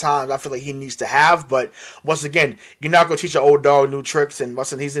mentality at times I feel like he needs to have. But once again, you're not gonna teach an old dog new tricks. And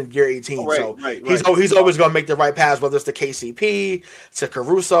he's in year 18, he's always gonna make the right pass, whether it's to KCP, to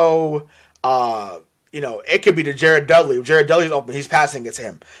Caruso. It could be to Jared Dudley. If Jared Dudley's open, he's passing it to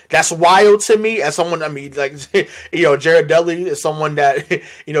him. That's wild to me as someone, Jared Dudley is someone that, can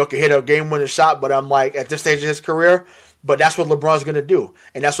hit a game-winning shot, but I'm like, at this stage of his career, but that's what LeBron's going to do.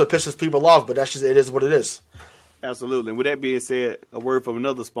 And that's what pisses people off, but that's just, it is what it is. Absolutely. And with that being said, a word from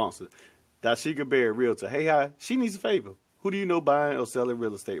another sponsor, Dashika Berry Realtor. Hey, hi, she needs a favor. Who do you know buying or selling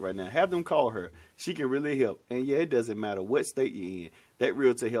real estate right now? Have them call her. She can really help. And yeah, it doesn't matter what state you're in. That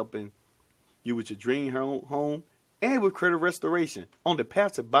realtor helping you with your dream home and with credit restoration on the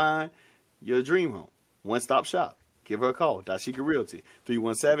path to buying your dream home. One-stop shop. Give her a call. Dashika Realty,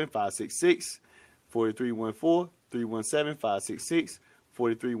 317-566-4314,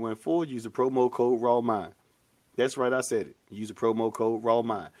 317-566-4314. Use the promo code RAWMIND. That's right, I said it. Use the promo code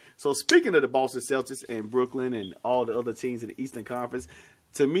RAWMIND. So speaking of the Boston Celtics and Brooklyn and all the other teams in the Eastern Conference,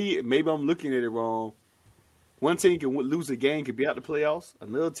 to me, maybe I'm looking at it wrong. One team can lose a game, can be out the playoffs.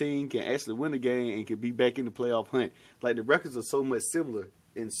 Another team can actually win a game and can be back in the playoff hunt. Like, the records are so much similar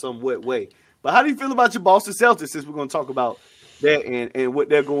in somewhat way. But how do you feel about your Boston Celtics, since we're going to talk about that and what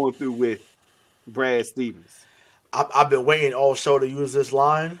they're going through with Brad Stevens? I've been waiting all show to use this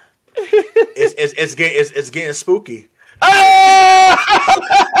line. It's getting spooky.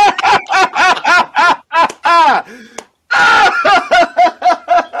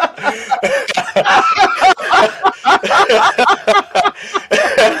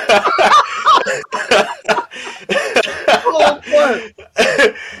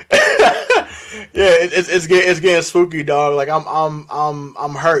 It's getting spooky, dog. Like I'm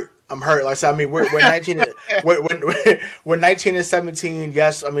hurt. I'm hurt. Like I said, I mean, we're 19. We're 19 and 17.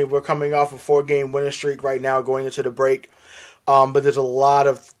 Yes, I mean, we're coming off a 4-game winning streak right now, going into the break. But there's a lot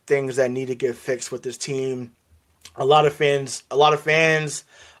of things that need to get fixed with this team. A lot of fans, a lot of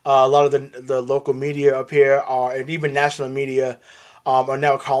the local media up here and even national media are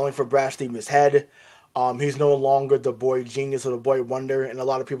now calling for Brad Stevens' head. He's no longer the boy genius or the boy wonder in a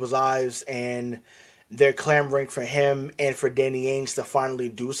lot of people's eyes, and they're clamoring for him and for Danny Ainge to finally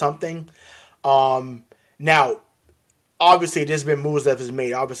do something. Now, Now, obviously, there's been moves that have been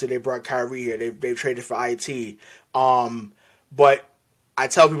made. Obviously, they brought Kyrie here. They've traded for IT. But I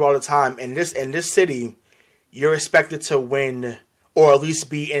tell people all the time, in this city, you're expected to win, or at least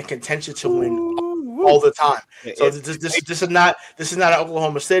be in contention to win all the time. So this is not an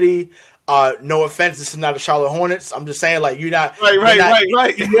Oklahoma City. No offense, this is not a Charlotte Hornets. I'm just saying, like, you're not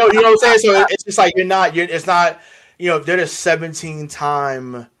right. You know what I'm saying? So it's just like it's not. They're the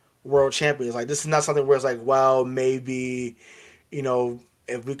 17-time world champions. Like, this is not something where it's like, well, maybe,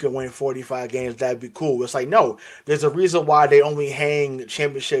 if we could win 45 games, that'd be cool. It's like, no, there's a reason why they only hang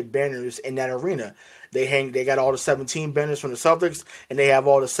championship banners in that arena. They got all the 17 banners from the Celtics, and they have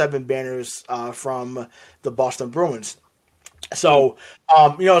all the 7 banners from the Boston Bruins. So,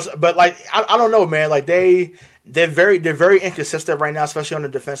 but like, I don't know, man. Like, they're very inconsistent right now, especially on the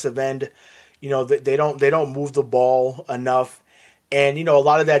defensive end. They don't move the ball enough. And, a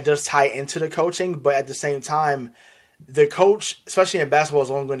lot of that does tie into the coaching, but at the same time, the coach, especially in basketball,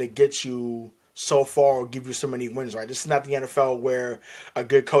 is only going to get you so far or give you so many wins, right? This is not the NFL where a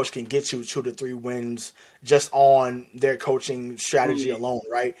good coach can get you 2 to 3 wins just on their coaching strategy alone,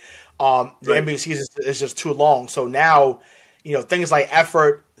 right? The NBA season is just too long. So now, things like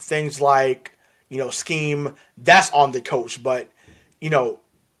effort, things like, scheme, that's on the coach. But,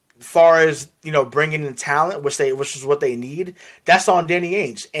 far as bringing in talent, which is what they need, that's on Danny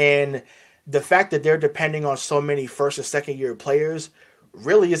Ainge. And the fact that they're depending on so many first and second year players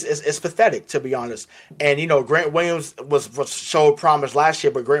really is pathetic, to be honest. And Grant Williams was showed promise last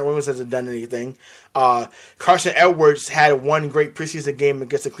year, but Grant Williams hasn't done anything. Carson Edwards had one great preseason game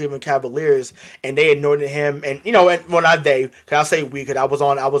against the Cleveland Cavaliers, and they anointed him. And well, not they, because I'll say we, because I was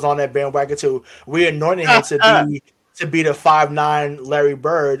on that bandwagon too. We anointed him to be the 5'9" Larry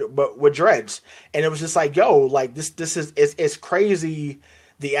Bird, but with dreads. And it was just like, yo, like this is it's crazy,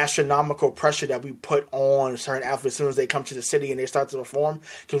 the astronomical pressure that we put on certain athletes as soon as they come to the city and they start to perform,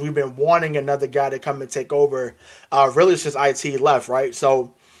 because we've been wanting another guy to come and take over. Really, since IT left, right?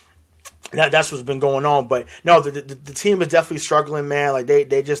 So that's what's been going on. But no, the team is definitely struggling, man. Like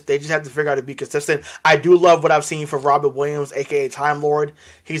they just have to figure out to be consistent. I do love what I've seen from Robert Williams, aka Time Lord.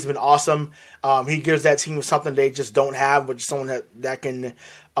 He's been awesome. He gives that team something they just don't have, which is someone that can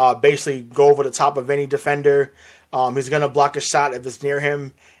basically go over the top of any defender. He's gonna block a shot if it's near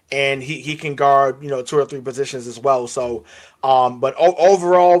him, and he can guard 2 or 3 positions as well. So, but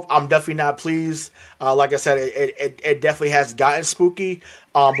overall, I'm definitely not pleased. Like I said, it definitely has gotten spooky.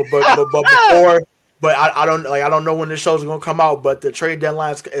 But before, but I don't know when the show's gonna come out. But the trade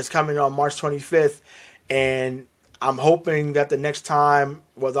deadline is coming on March 25th, and I'm hoping that the next time,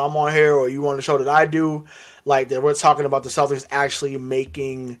 whether I'm on here or you on the show that I do, like that we're talking about the Celtics actually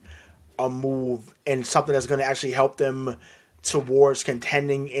making a move and something that's going to actually help them towards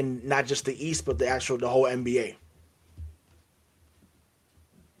contending in not just the East, but the whole NBA.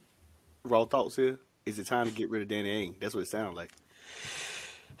 Raw thoughts here. Is it time to get rid of Danny Ainge? That's what it sounds like.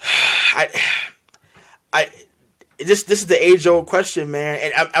 This is the age-old question, man,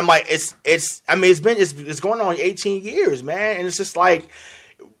 and I'm like, it's going on 18 years, man, and it's just like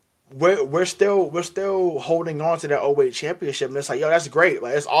we're still holding on to that 08 championship, and it's like, yo, that's great,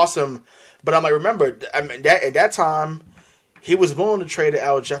 like it's awesome, but I'm like, remember, that at that time he was willing to trade to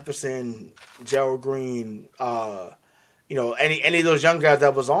Al Jefferson, Gerald Green, any of those young guys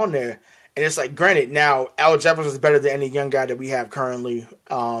that was on there. And it's like, granted, now Al Jefferson is better than any young guy that we have currently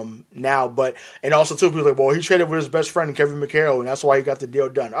now. But and also too, people are like, well, he traded with his best friend Kevin McHale, and that's why he got the deal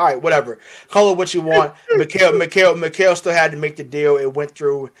done. All right, whatever. Call it what you want. McHale still had to make the deal. It went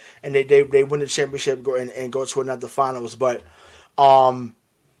through, and they win the championship and go to another finals. But I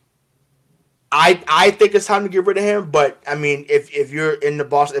think it's time to get rid of him. But I mean, if you're in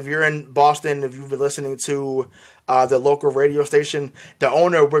Boston, if you've been listening to the local radio station, the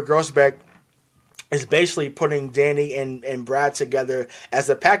owner, Rick Grossbeck, is basically putting Danny and Brad together as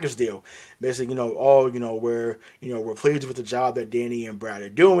a package deal. Basically, we're pleased with the job that Danny and Brad are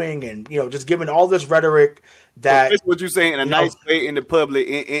doing, and just giving all this rhetoric that. That's what you're saying in a nice way in the public,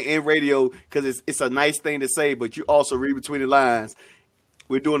 in radio, because it's a nice thing to say, but you also read between the lines.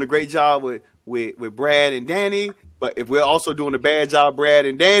 We're doing a great job with Brad and Danny, but if we're also doing a bad job, Brad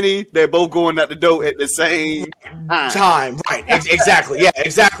and Danny, they're both going out the door at the same time. Right? Exactly. Yeah.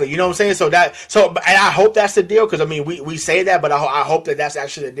 Exactly. You know what I'm saying? And I hope that's the deal, because I mean we say that, but I hope that that's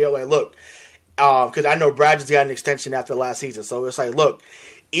actually the deal. Like, look, because I know Brad just got an extension after last season, so it's like, look,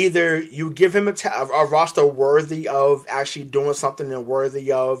 either you give him a roster worthy of actually doing something and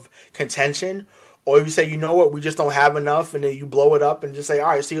worthy of contention, or you say, you know what, we just don't have enough, and then you blow it up and just say, all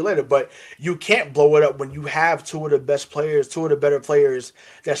right, see you later. But you can't blow it up when you have two of the better players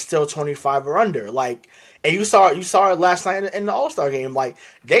that's still 25 or under. Like, And you saw it last night in the All-Star game. Like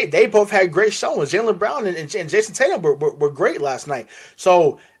they both had great showings. Jaylen Brown and Jason Tatum were great last night.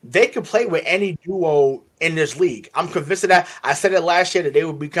 So they could play with any duo in this league. I'm convinced of that. I said it last year that they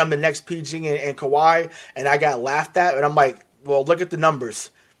would become the next PG and Kawhi, and I got laughed at. And I'm like, well, look at the numbers.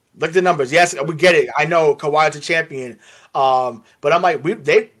 Look at the numbers. Yes, we get it. I know Kawhi's a champion. But I'm like,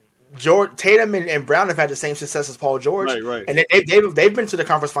 Tatum and Brown have had the same success as Paul George, right. And they've been to the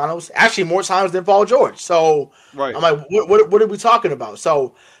conference finals actually more times than Paul George. So right. I'm like, what are we talking about?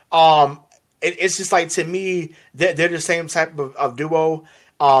 So it's just like, to me, they're the same type of duo.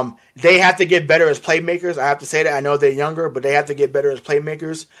 They have to get better as playmakers. I have to say that. I know they're younger, but they have to get better as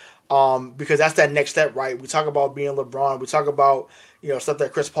playmakers because that's that next step, right? We talk about being LeBron. We talk about stuff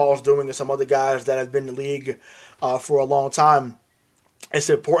that Chris Paul's doing and some other guys that have been in the league for a long time. It's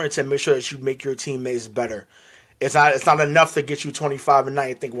important to make sure that you make your teammates better. It's not enough to get you 25 a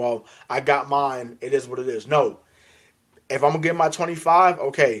night and think, well, I got mine. It is what it is. No. If I'm going to get my 25,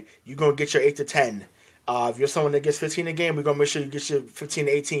 okay, you're going to get your 8 to 10. If you're someone that gets 15 a game, we're going to make sure you get your 15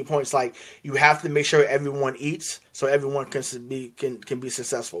 to 18 points. Like, you have to make sure everyone eats so everyone can be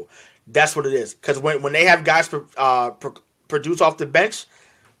successful. That's what it is. Because when they have guys produce off the bench,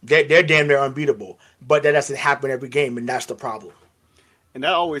 they're damn near unbeatable. But that doesn't happen every game, and that's the problem. And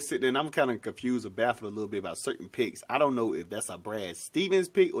I always sit there, and I'm kind of confused or baffled a little bit about certain picks. I don't know if that's a Brad Stevens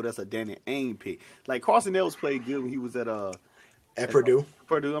pick or that's a Danny Ainge pick. Like, Carson Edwards played good when he was at Purdue.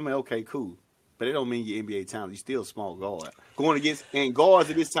 Purdue, I mean, okay, cool. But it don't mean you're NBA talent. You're still a small guard. Going against, and guards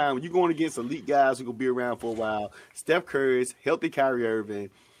at this time, when you're going against elite guys who will be around for a while, Steph Curry's, healthy Kyrie Irving,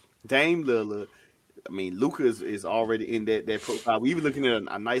 Dame Lillard. I mean, Luka is already in that profile. We even looking at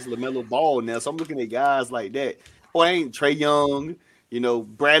a nice LaMelo Ball now, so I'm looking at guys like that. Oh, I ain't Trae Young.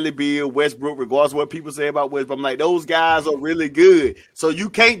 Bradley Beal, Westbrook, regardless of what people say about Westbrook, I'm like, those guys are really good. So you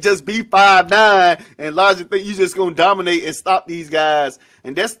can't just be 5'9" and largely think you're just going to dominate and stop these guys.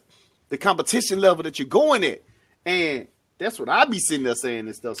 And that's the competition level that you're going at. And that's what I be sitting there saying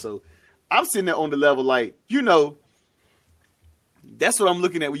and stuff. So I'm sitting there on the level like, that's what I'm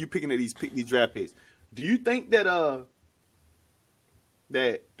looking at when you're picking at these draft picks. Do you think that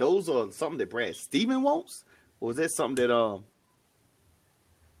that those are something that Brad Stevens wants? Or is that something that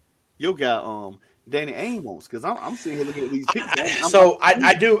your guy Danny Ainge wants? Because I'm sitting here looking at these picks.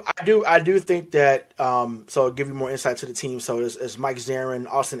 I do think that. So I'll give you more insight to the team. So it's Mike Zarin,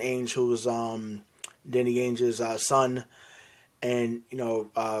 Austin Ainge, who's Danny Ainge's son, and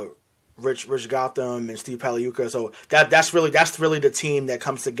Rich Gotham and Steve Paliuca. So that's really the team that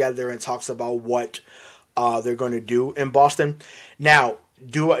comes together and talks about what they're going to do in Boston. Now,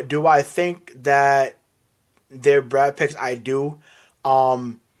 do I think that they're Brad picks? I do.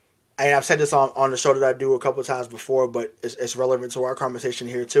 And I've said this on the show that I do a couple of times before, but it's relevant to our conversation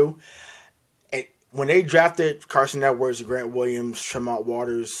here too. And when they drafted Carson Edwards, Grant Williams, Tremont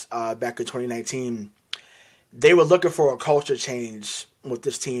Waters back in 2019, they were looking for a culture change with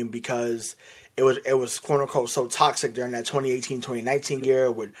this team because it was quote unquote so toxic during that 2018-2019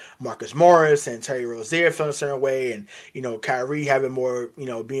 year with Marcus Morris and Terry Rozier feeling a certain way, and Kyrie having more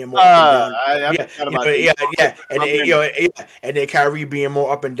being more up and down. And then Kyrie being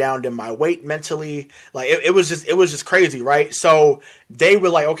more up and down than my weight mentally. Like it was just crazy, right? So they were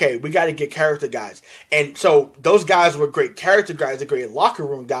like, okay, we got to get character guys, and so those guys were great character guys, they're great locker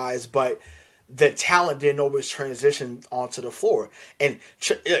room guys, but the talent didn't always transition onto the floor. And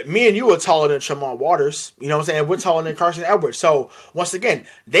me and you are taller than Tremont Waters. You know what I'm saying? We're taller than Carson Edwards. So once again,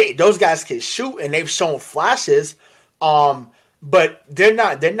 those guys can shoot and they've shown flashes, but they're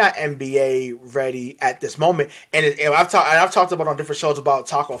not NBA ready at this moment. And I've talked about on different shows about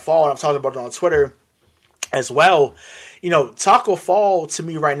Taco Fall, and I've talked about it on Twitter as well. Taco Fall to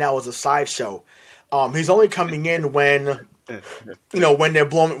me right now is a sideshow. He's only coming in when when they're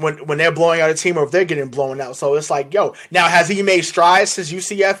blowing out a team or if they're getting blown out. So it's like, now has he made strides since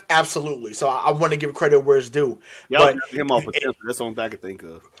UCF? Absolutely. So I want to give credit where it's due. But him off potential. That's the only thing I can think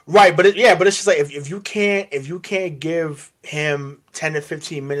of. Right, but it's just like if you can't give him 10 to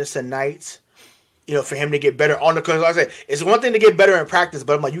 15 minutes a night, for him to get better on the, because like I said, it's one thing to get better in practice,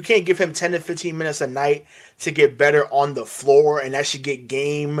 but I'm like, you can't give him 10 to 15 minutes a night to get better on the floor and actually get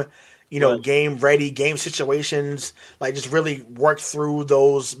game ready, game situations, like just really work through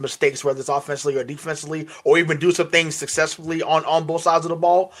those mistakes, whether it's offensively or defensively, or even do some things successfully on both sides of the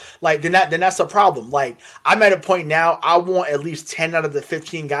ball. Like then that's a problem. Like I'm at a point now, I want at least 10 out of the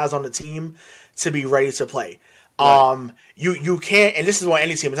 15 guys on the team to be ready to play. Right. You can't, and this is on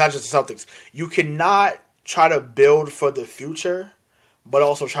any team, it's not just the Celtics. You cannot try to build for the future, but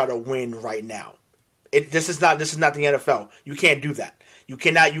also try to win right now. This is not the NFL. You can't do that.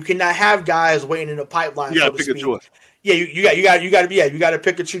 You cannot have guys waiting in the pipeline. You gotta pick a choice. Yeah, you got to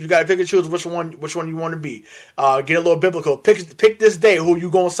pick and choose. You got to pick and choose which one you want to be. Get a little biblical. Pick this day who you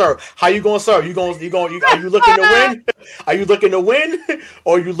gonna serve. How you gonna serve? Are you looking to win? Are you looking to win,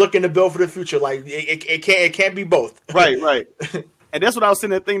 or are you looking to build for the future? Like it can't be both. Right. And that's what I was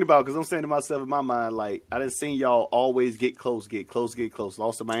sitting there thinking about, because I'm saying to myself in my mind, like, I done seen y'all always get close.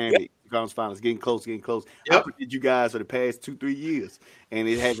 Lost to Miami, conference finals, getting close. Yep. I predicted you guys for the past 2-3 years, and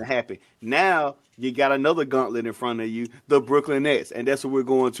it hasn't happened. Now you got another gauntlet in front of you, the Brooklyn Nets, and that's what we're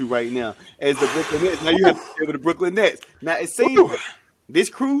going to right now. As the Brooklyn Nets, now you have to deal with the Brooklyn Nets. Now it seems this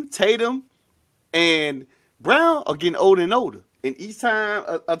crew, Tatum and Brown, are getting older and older, and each time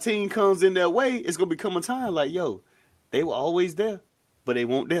a team comes in their way, it's gonna become a time like, yo, they were always there, but they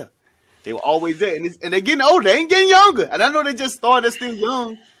weren't there. They were always there, and they're getting older. They ain't getting younger. And I know they just started, they're still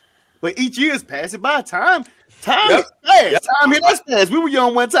young, but each year is passing by. Time is fast. Time hit us fast. We were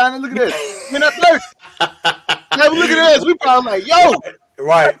young one time, and look at this. We're not 30. Now look at us. We probably like, yo.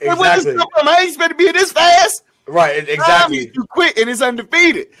 Right, exactly. I ain't expect to be this fast. Right, exactly. Time is too quick, and it's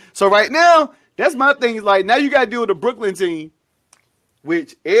undefeated. So right now, that's my thing. Is like, now you got to deal with the Brooklyn team,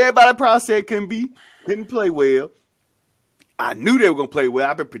 which everybody probably said couldn't play well. I knew they were going to play well.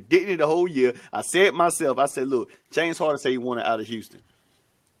 I've been predicting it the whole year. I said myself, look, James Harden said he wanted out of Houston.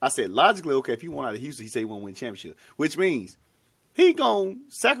 I said, logically, okay, if he wanted out of Houston, he said he want to win a championship, which means he going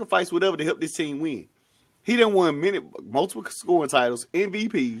to sacrifice whatever to help this team win. He done won multiple scoring titles,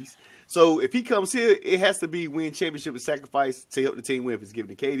 MVPs. So if he comes here, it has to be win championship and sacrifice to help the team win. If it's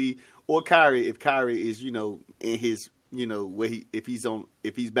given to KD or Kyrie, if Kyrie is, in his, where if he's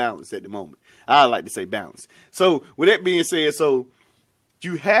balanced at the moment. I like to say balance. So with that being said, so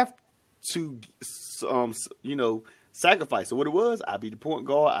you have to, sacrifice. So what it was, I be the point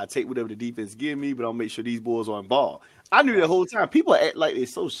guard. I take whatever the defense give me, but I'll make sure these boys are on ball. I knew the whole time. People act like they're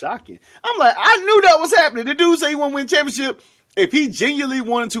so shocking. I'm like, I knew that was happening. The dude say he want to win a championship. If he genuinely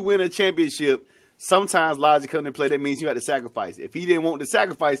wanted to win a championship, sometimes logic comes into play. That means you have to sacrifice. If he didn't want to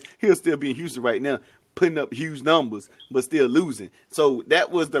sacrifice, he'll still be in Houston right now, putting up huge numbers, but still losing. So that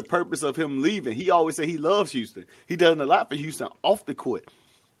was the purpose of him leaving. He always said he loves Houston. He done a lot for Houston off the court.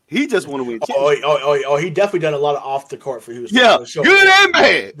 He just want to win. He definitely done a lot of off the court for Houston. Yeah, sure. Good and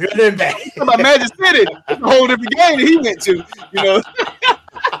bad. About Magic City, it's a whole different game that he went to.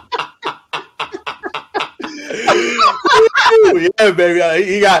 Yeah, baby.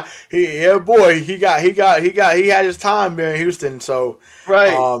 He had his time there in Houston. So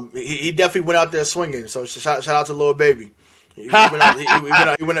right, he definitely went out there swinging. So shout out to Lil Baby. He went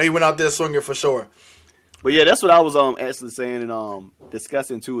out there swinging for sure. But yeah, that's what I was actually saying and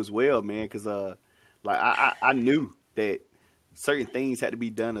discussing too as well, man. Because I knew that certain things had to be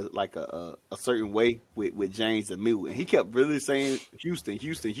done like a certain way with James and Mill, and he kept really saying Houston,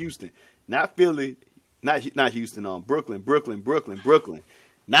 not Philly, not Houston, Brooklyn,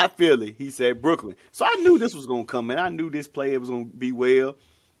 not Philly. He said Brooklyn. So I knew this was gonna come in. I knew this player was gonna be well.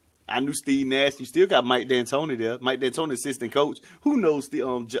 I knew Steve Nash. You still got Mike D'Antoni there. Mike D'Antoni, assistant coach. Who knows the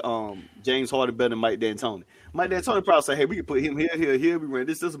James Harden better than Mike D'Antoni? Mike D'Antoni probably say, hey, we can put him here. We ran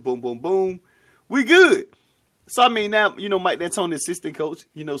this, boom, boom, boom. We good. So, I mean, now, Mike D'Antoni, assistant coach.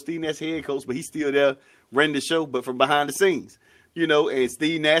 Steve Nash, head coach, but he's still there running the show, but from behind the scenes. And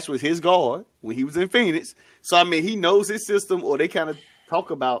Steve Nash was his guard when he was in Phoenix. So, I mean, he knows his system, or they kind of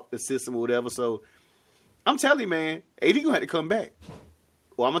talk about the system or whatever. So, I'm telling you, man, AD going to have to come back.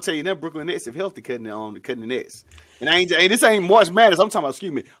 Well, I'm gonna tell you that Brooklyn Nets if healthy cutting the Nets, and this ain't March Madness. I'm talking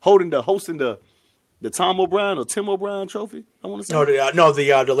about, hosting the Tom O'Brien or Tim O'Brien trophy. I want to say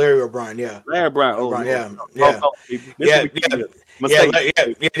the Larry O'Brien, yeah, Larry O'Brien. Oh, O'Brien, yeah.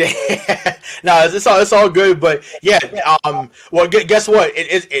 No, it's all good, but yeah. Well, guess what?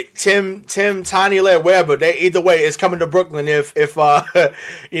 Tim, Tiny, Larry, whatever. They either way, it's coming to Brooklyn if like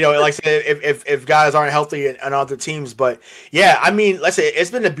I said, if guys aren't healthy on other teams. But yeah, I mean, let's say it's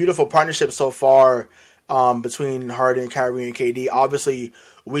been a beautiful partnership so far between Harden, Kyrie, and KD. Obviously,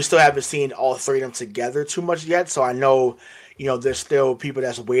 we still haven't seen all three of them together too much yet. So I know, there's still people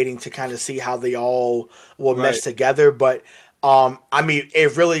that's waiting to kind of see how they all will mesh together, but. I mean,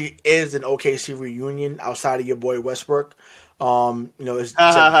 it really is an OKC reunion outside of your boy Westbrook. It's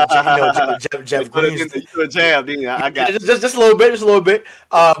Jeff Green's. I got just a little bit.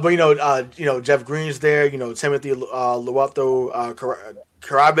 But Jeff Green's there. Timothy Luwato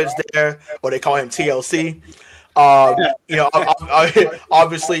Karabin's there, or they call him TLC.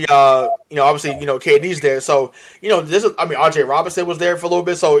 Obviously, KD's there. So RJ Robinson was there for a little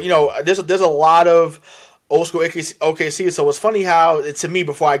bit. So there's a lot of old school OKC. So it's funny how, to me,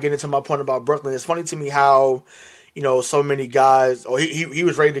 before I get into my point about Brooklyn, it's funny to me how, so many guys, or he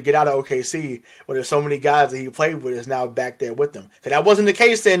was ready to get out of OKC, but there's so many guys that he played with is now back there with him. So that wasn't the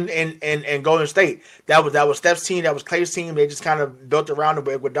case in Golden State. That was Steph's team, that was Clay's team. They just kind of built around it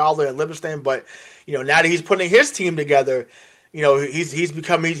with Iguodala and Livingston. But now that he's putting his team together,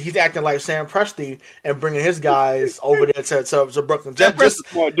 he's acting like Sam Presti and bringing his guys over there to Brooklyn. Sam Presti's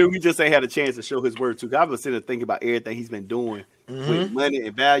smart dude. He just ain't had a chance to show his worth too. I was sitting there thinking about everything he's been doing with money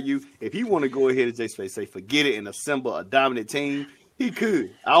and value. If he want to go ahead and just say forget it and assemble a dominant team, he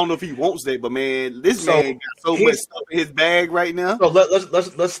could. I don't know if he wants that, but man, this man got so much stuff in his bag right now. So let's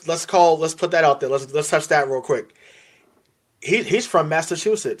put that out there. Let's touch that real quick. He's from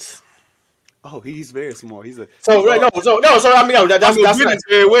Massachusetts. Oh, he's very smart. That's very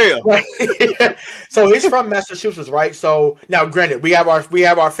well. Right. So he's from Massachusetts, right? So now, granted, we have our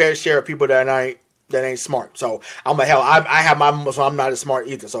fair share of people that ain't smart. So I have my, so I'm not as smart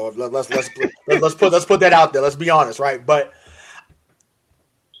either. So let's put that out there. Let's be honest, right? But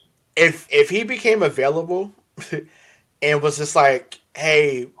if he became available and was just like,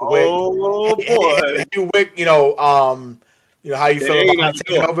 hey, Wick, how you feel about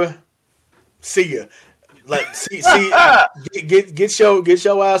taking over? See ya. Get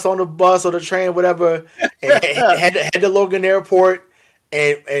your ass on the bus or the train, whatever, and head to Logan Airport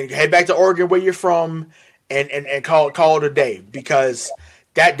and head back to Oregon where you're from, and call it a day, because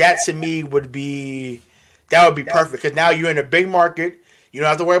that to me would be perfect, because now you're in a big market, you don't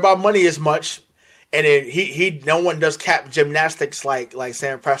have to worry about money as much, and then no one does cap gymnastics like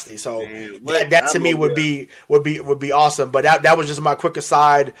Sam Presti, so that to me would be awesome. But that was just my quick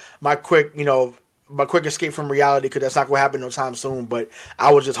aside, my quick escape from reality, because that's not going to happen no time soon. But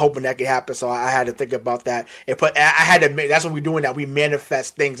I was just hoping that could happen, so I had to think about that. That's what we're doing now. We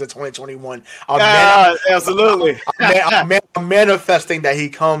manifest things in 2021. Absolutely. I'm manifesting that he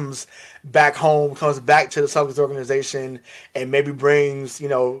comes back home, comes back to the Celtics organization, and maybe brings,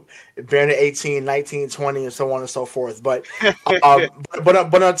 Banner 18, 19, 20, and so on and so forth. But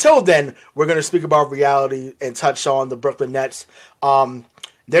but until then, we're going to speak about reality and touch on the Brooklyn Nets.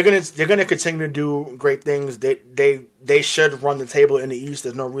 They're gonna continue to do great things. They should run the table in the East.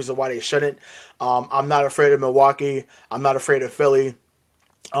 There's no reason why they shouldn't. I'm not afraid of Milwaukee. I'm not afraid of Philly.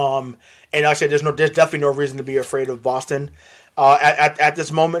 And actually, there's definitely no reason to be afraid of Boston at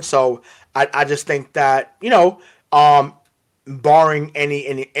this moment. So I just think that, barring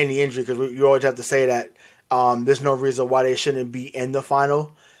any injury, because you always have to say that, there's no reason why they shouldn't be in the finals,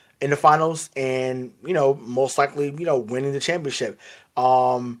 and most likely winning the championship.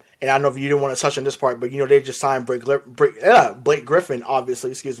 And I don't know if you didn't want to touch on this part, but they just signed Blake Griffin,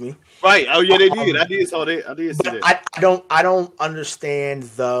 obviously. Excuse me. Right. Oh yeah, they did. I did saw that. I did see that. I don't understand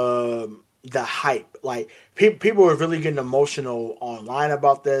the hype. Like people are really getting emotional online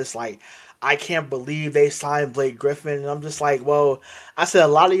about this. Like, I can't believe they signed Blake Griffin, and I'm just like, well, I said a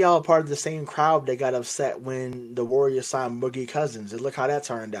lot of y'all are part of the same crowd that got upset when the Warriors signed Boogie Cousins, and look how that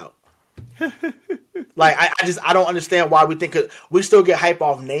turned out. Like, I don't understand why we still get hype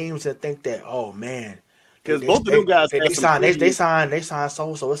off names and think that, oh man, because both of them guys they signed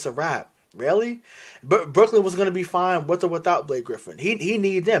so it's a wrap. Really? But Brooklyn was going to be fine with or without Blake Griffin. He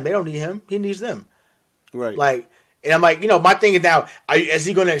needs them. They don't need him. He needs them. Right. Like, and I'm like, my thing is now, is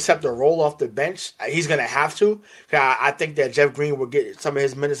he going to accept a role off the bench? He's going to have to. I think that Jeff Green will get some of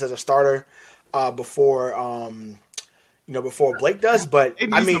his minutes as a starter before Blake does. But they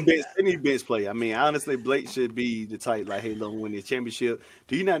need bench play. I mean, honestly, Blake should be the type like, hey, look, win this championship.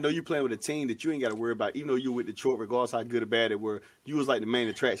 Do you not know you playing with a team that you ain't got to worry about, even though you with Detroit, regardless how good or bad they were, you was like the main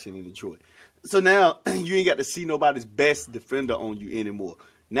attraction in Detroit. So now you ain't got to see nobody's best defender on you anymore.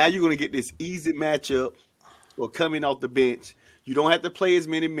 Now you're going to get this easy matchup or coming off the bench. You don't have to play as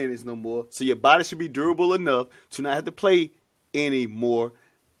many minutes no more. So your body should be durable enough to not have to play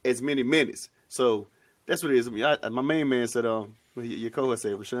as many minutes. So that's what it is. I mean, my main man said, your co-host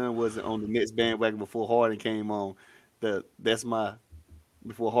said, Rashawn wasn't on the Nets bandwagon before Harden came on.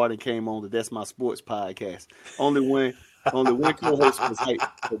 Before Harden came on the That's My Sports podcast. Only one co-host was hyped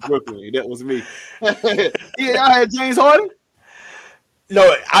for Brooklyn, and that was me. Yeah, I had James Harden. He's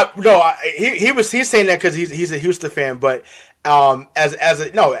saying that because he's a Houston fan, but him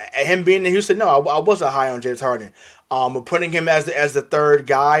being in Houston, I wasn't high on James Harden. But putting him as the third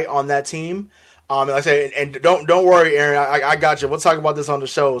guy on that team. Like I said, and don't worry, Aaron. I got you. We'll talk about this on the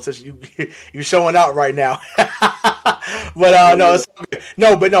show since you showing out right now. But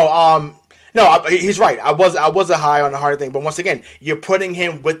he's right. I wasn't high on the Harden thing, but once again, you're putting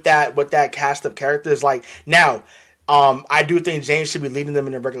him with that cast of characters. Like now, I do think James should be leading them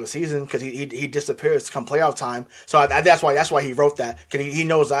in the regular season because he disappears come playoff time. So that's why he wrote that, because he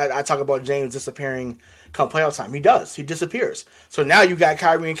knows I talk about James disappearing come playoff time. He does. He disappears. So now you got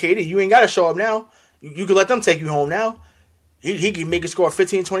Kyrie and KD. You ain't got to show up now. You can let them take you home now. He can make you score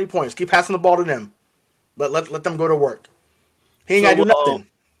 15, 20 points. Keep passing the ball to them. Let them go to work. He ain't got to do nothing.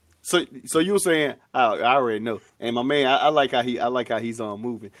 So you were saying I already know, and my man, I like how he's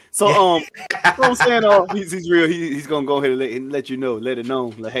moving. So you know what I'm saying, he's real. He's gonna go ahead and let you know, let it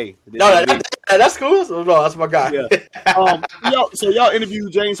know, like, hey, that's cool. So, no, that's my guy. Yeah. So y'all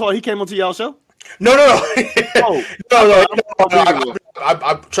interviewed James Harden. He came onto y'all show. No. No.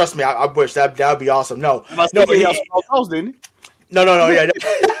 I trust me. I wish that'd be awesome. No. Didn't he? No. Yeah.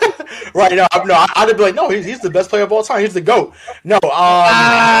 Right. No. I'd be like, no. He's the best player of all time. He's the GOAT. No.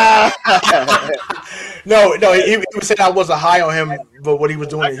 No. He was saying I wasn't high on him, but what he was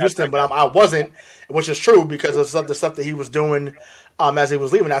doing in Houston, but I wasn't, which is true because of the stuff that he was doing as he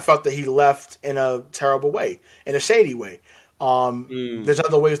was leaving. I felt that he left in a terrible way, in a shady way. There's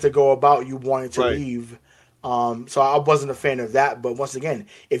other ways to go about you wanting to leave. So I wasn't a fan of that. But once again,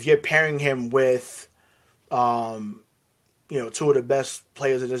 if you're pairing him with, two of the best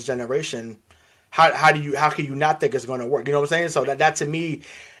players of this generation, how can you not think it's going to work? You know what I'm saying? So that to me,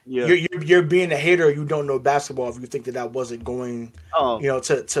 you're being a hater. You don't know basketball if you think that wasn't going,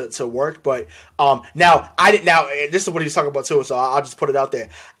 to work. But now this is what he's talking about too. So I'll just put it out there.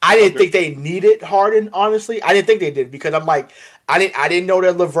 I didn't think they needed Harden. Honestly, I didn't think they did, because I'm like, I didn't know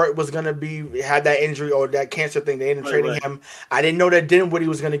that LeVert was gonna had that injury or that cancer thing. They ended up trading him. I didn't know that Dinwiddie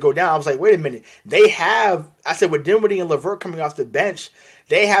was gonna go down. I was like, wait a minute. I said with Dinwiddie and LeVert coming off the bench,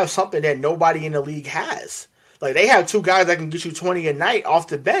 they have something that nobody in the league has. Like, they have two guys that can get you 20 a night off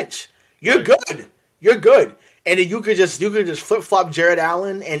the bench. You're good. You're good. And then you could just flip flop Jared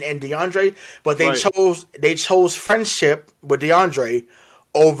Allen and DeAndre, but they chose friendship with DeAndre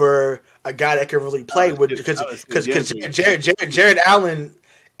over a guy that can really play with, because Jared Allen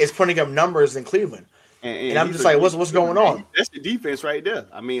is putting up numbers in Cleveland. And I'm just like, what's going on? That's the defense right there.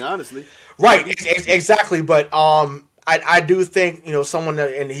 I mean, honestly. Right, exactly. But I do think, someone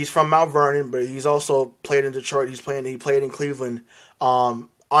that, and he's from Mount Vernon, but he's also played in Detroit. He played in Cleveland.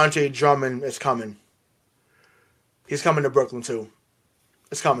 Andre Drummond is coming. He's coming to Brooklyn too.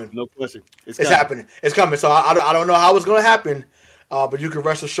 It's coming. No question. It's happening. It's coming. So I don't know how it's going to happen, but you can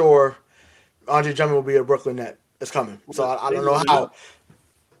rest assured, Andre Drummond will be a Brooklyn net. It's coming. So I don't know how.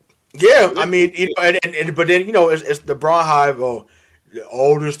 Yeah, I mean, but then it's the Braun Hive. The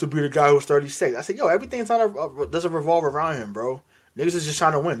oldest to be the guy who's 36. I said, everything's doesn't revolve around him, bro. Niggas is just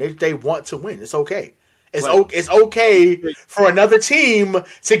trying to win. They want to win. It's okay. It's okay for another team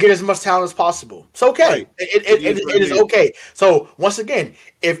to get as much talent as possible. It's okay. Right. It is okay. So once again,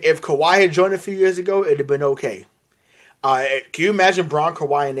 if Kawhi had joined a few years ago, it'd have been okay. Can you imagine Bron,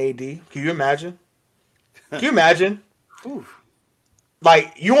 Kawhi, and AD? Can you imagine?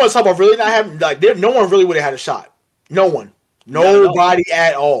 Like, you want to talk about really not having, like, no one really would have had a shot. No one. Nobody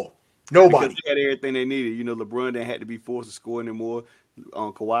at all. Nobody. Because they had everything they needed. LeBron didn't have to be forced to score anymore.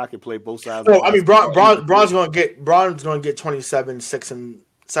 Kawhi can play both sides. Well, I mean, Bron's going to get 27, 6, and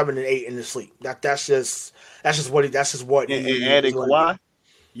 7 and 8 in his sleep. That's just what. And adding Kawhi,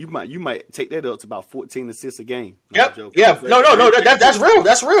 you might take that up to about 14 assists a game. Yep. Yeah. No. That's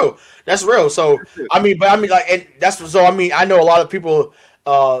real. That's real. So I mean, and I know a lot of people.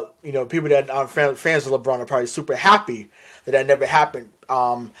 People that are fans of LeBron are probably super happy that never happened.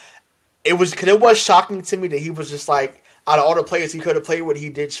 It was shocking to me that he was just like, out of all the players he could have played with, he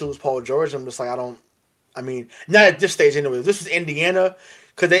did choose Paul George. I'm just like, not at this stage anyway. This was Indiana,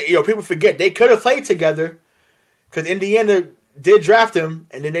 because people forget they could have played together, because Indiana did draft him,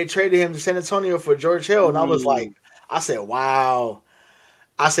 and then they traded him to San Antonio for George Hill, and I was like, I said, wow.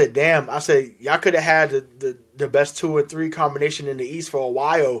 I said, damn. I said, y'all could have had the best 2 or 3 combination in the East for a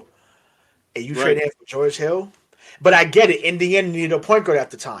while, and you traded him for George Hill. But I get it. Indiana needed a point guard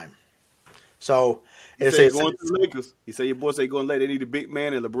at the time. So he said going to the Lakers. He said your boy said going to they need a big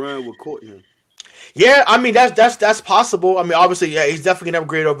man, and LeBron will court him. Yeah, I mean that's possible. I mean, obviously, yeah, he's definitely an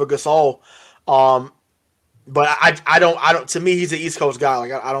upgrade over Gasol. But I don't. To me, he's an East Coast guy.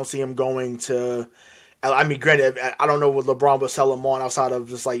 Like, I don't see him going to. I mean, granted, I don't know what LeBron would sell him on outside of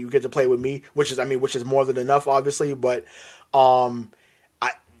just like, you get to play with me, which is more than enough, obviously. But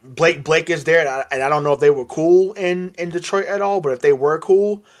Blake is there, and I don't know if they were cool in Detroit at all. But if they were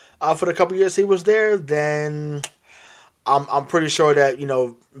cool for the couple years he was there, then I'm pretty sure that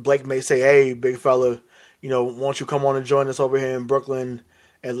Blake may say, "Hey, big fella, won't you come on and join us over here in Brooklyn,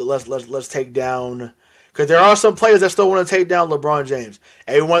 and let's take down Because there are some players that still want to take down LeBron James.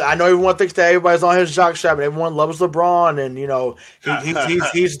 I know everyone thinks that everybody's on his jockstrap, and everyone loves LeBron, and he's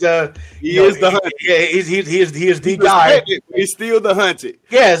the he is the hunted. He is the guy. He's still the hunted.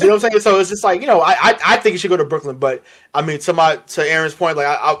 Yes, you know what I'm saying. So it's just like I think he should go to Brooklyn, but I mean to Aaron's point, like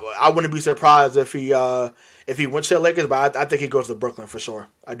I wouldn't be surprised if he went to the Lakers, but I think he goes to Brooklyn for sure.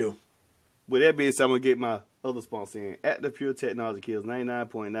 I do. With that being said, I'm gonna get my other sponsor in. Active Pure Technology kills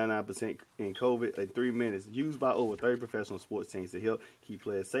 99.99% in COVID in 3 minutes. Used by over 30 professional sports teams to help keep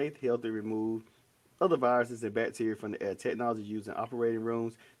players safe, healthy, remove other viruses and bacteria from the air. Technology used in operating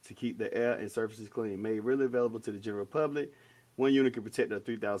rooms to keep the air and surfaces clean. Made really available to the general public. One unit can protect up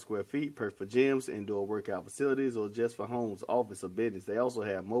 3,000 square feet, perfect for gyms, indoor workout facilities, or just for homes, office, or business. They also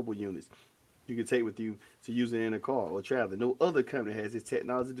have mobile units you can take with you to use it in a car or travel. No other company has this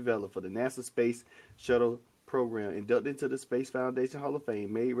technology developed for the NASA Space Shuttle program, inducted into the Space Foundation Hall of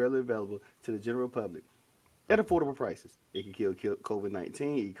Fame, made readily available to the general public at affordable prices. It can kill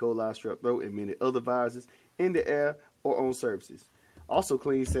COVID-19, E. coli, strep throat, and many other viruses in the air or on surfaces. Also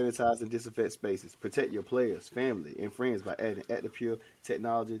clean, sanitize, and disinfect spaces. Protect your players, family, and friends by adding Active Pure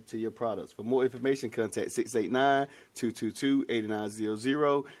technology to your products. For more information, contact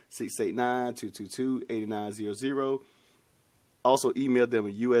 689-222-8900, 689-222-8900. Also, email them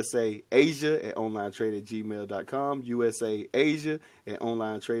at usaasia@onlinetrade@gmail.com,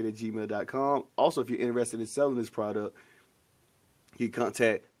 usaasia@onlinetrade@gmail.com. Also, if you're interested in selling this product, you can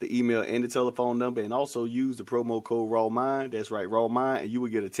contact the email and the telephone number, and also use the promo code RAWMIND. That's right, RAWMIND, and you will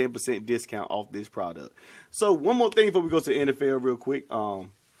get a 10% discount off this product. So, one more thing before we go to the NFL real quick. How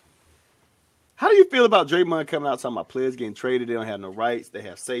do you feel about Draymond coming out talking about players getting traded? They don't have no rights. They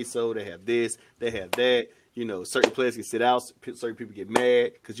have say-so. They have this. They have that. You know, certain players can sit out. Certain people get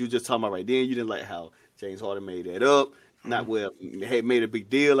mad because you were just talking about right then. You didn't like how James Harden made that up. Not well, had made a big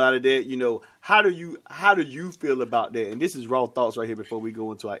deal out of that. You know, how do you feel about that? And this is raw thoughts right here before we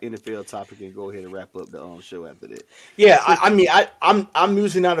go into our NFL topic and go ahead and wrap up the show after that. Yeah, I'm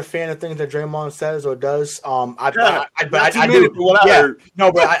usually not a fan of things that Draymond says or does. I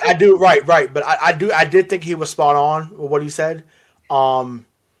do right. But I did think he was spot on with what he said.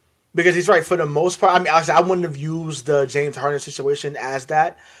 Because he's right for the most part. I mean, I wouldn't have used the James Harden situation as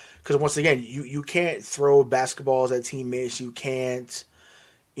that. Because once again, you can't throw basketballs at teammates. You can't,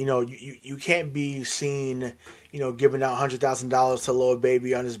 you can't be seen, giving out $100,000 to a little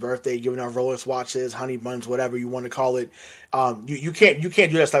baby on his birthday, giving out Rolex watches, honey buns, whatever you want to call it. You can't do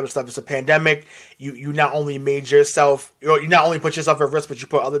that type of stuff. It's a pandemic. You not only made yourself, you not only put yourself at risk, but you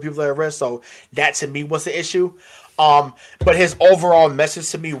put other people at risk. So that to me was the issue. But his overall message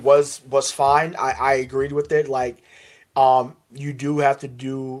to me was fine. I agreed with it. Like, you do have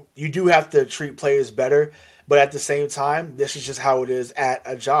to treat players better, but at the same time, this is just how it is at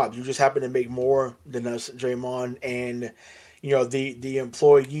a job. You just happen to make more than us, Draymond, and the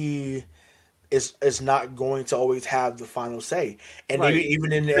employee is not going to always have the final say. And right.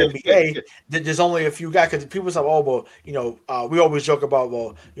 even in the NBA, there's only a few guys, because people say, we always joke about,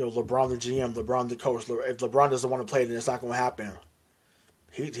 LeBron the GM, LeBron the coach. If LeBron doesn't want to play, then it's not going to happen.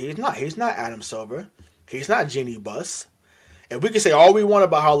 He's not Adam Silver. He's not Jeannie Buss. And we can say all we want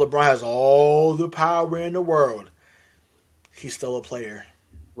about how LeBron has all the power in the world. He's still a player.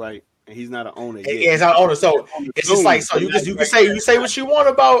 Right. And he's not an owner. Yeah, he's not an owner. So it's just like, so you can say what you want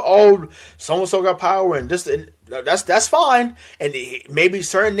about, so-and-so got power and this, and that's fine. And maybe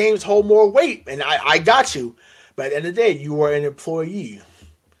certain names hold more weight, and I got you. But at the end of the day, you are an employee.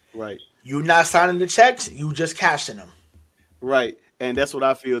 Right. You're not signing the checks, you just cashing them. Right. And that's what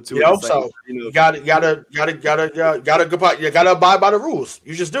I feel too. So you gotta abide by the rules.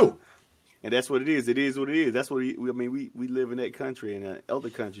 You just do. And that's what it is. It is what it is. That's what we live in that country and other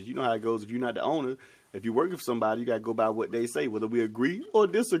countries. You know how it goes. If you're not the owner, if you work with somebody, you got to go by what they say, whether we agree or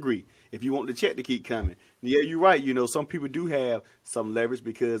disagree. If you want the check to keep coming. Yeah, you're right. Some people do have some leverage,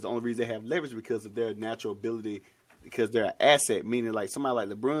 because the only reason they have leverage because of their natural ability, because they're an asset, meaning like somebody like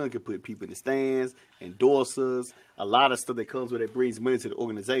LeBron could put people in the stands, endorsers, a lot of stuff that comes with it brings money to the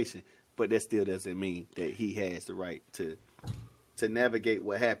organization. But that still doesn't mean that he has the right to navigate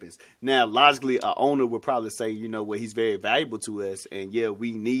what happens. Now, logically, our owner would probably say, he's very valuable to us, and yeah,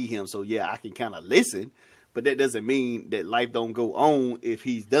 we need him. So yeah, I can kind of listen, but that doesn't mean that life don't go on if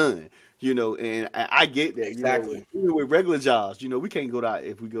he's done. And I get that. Exactly. Even with regular jobs, we can't go out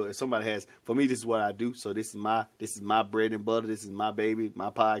if somebody has. For me, this is what I do. So this is my bread and butter. This is my baby,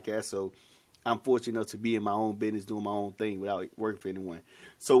 my podcast. So I'm fortunate enough to be in my own business, doing my own thing without working for anyone.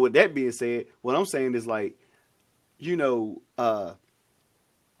 So with that being said, what I'm saying is like,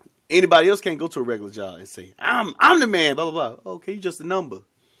 anybody else can't go to a regular job and say, I'm the man, blah, blah, blah. Okay, you're just a number.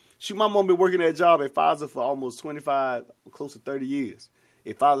 Shoot, my mom been working that job at Pfizer for almost 25, close to 30 years.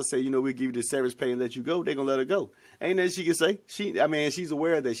 If Pfizer say, we'll give you the severance pay and let you go, they're going to let her go. Ain't that she can say? She's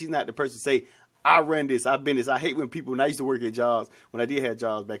aware of that. She's not the person to say, I run this, I've been this. I hate when I used to work at jobs, when I did have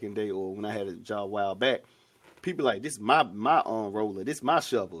jobs back in the day or when I had a job a while back, people like, this is my roller, this is my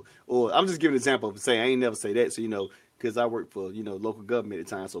shovel. Or I'm just giving an example of saying, I ain't never say that, so, because I worked for, local government at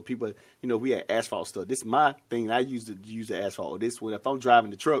the time. So people, we had asphalt stuff. This is my thing. I used to use the asphalt. Or this one, if I'm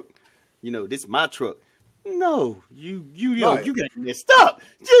driving the truck, this is my truck. No, you got messed up.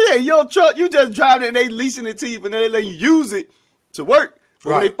 Yeah, your truck, you just driving it and they leasing it to you, but then they let you use it to work.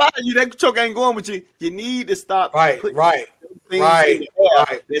 But when they fire you, that truck ain't going with you. You need to stop. Right.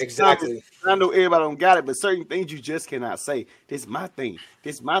 Exactly. I know everybody don't got it, but certain things you just cannot say. This is my thing.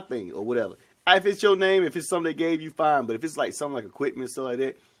 Or whatever. If it's your name, if it's something they gave you, fine. But if it's like something like equipment, stuff like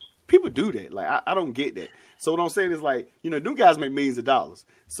that, people do that. Like, I don't get that. So what I'm saying is like, them guys make millions of dollars.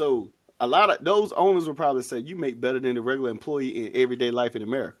 So a lot of those owners will probably say you make better than the regular employee in everyday life in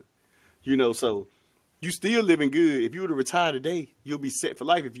America. So you still living good. If you were to retire today, you'll be set for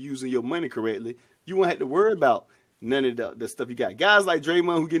life if you're using your money correctly. You won't have to worry about none of the stuff you got. Guys like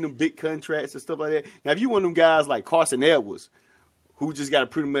Draymond who getting them big contracts and stuff like that. Now, if you one of them guys like Carson Edwards, who just got to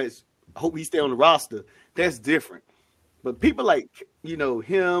pretty much hope he stay on the roster, that's different. But people like,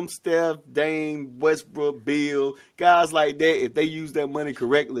 him, Steph, Dame, Westbrook, Bill, guys like that, if they use their money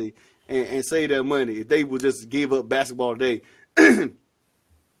correctly and save their money, if they would just give up basketball today,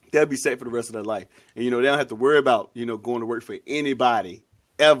 they'll be set for the rest of their life. And, they don't have to worry about, going to work for anybody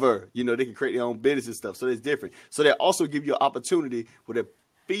ever. They can create their own business and stuff. So it's different. So they also give you an opportunity where they're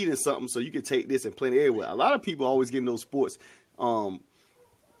feeding something so you can take this and play it everywhere. A lot of people always get in those sports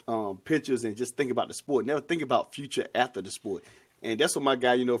pictures and just think about the sport, never think about future after the sport. And that's what my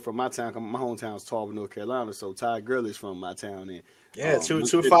guy, from my town, my hometown is Tarboro, North Carolina. So Ty Gurley is from my town. And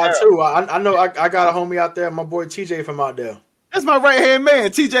 252. I know I got a homie out there, my boy TJ from out there. That's my right hand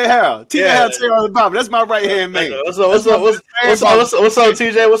man, TJ Harrell. TJ Harrell, Terry on the bottom. That's my right hand man. What's up,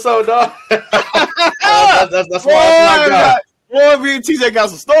 TJ? What's up, dog? That's my guy. Boy, me and TJ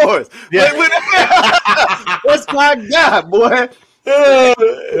got some stories. Yeah. That's my guy, boy. We ain't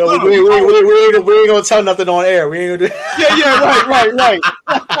gonna tell nothing on air. We ain't gonna right.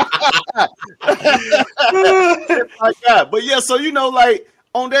 My God. But yeah, so like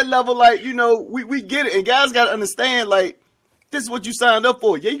on that level, like we get it, and guys gotta understand, like, this is what you signed up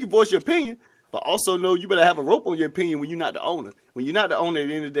for. Yeah, you can voice your opinion, but also know you better have a rope on your opinion when you're not the owner. When you're not the owner, at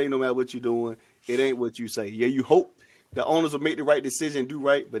the end of the day, no matter what you're doing, it ain't what you say. Yeah, you hope the owners will make the right decision and do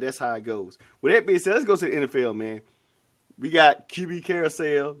right, but that's how it goes. With that being said, let's go to the NFL, man. We got QB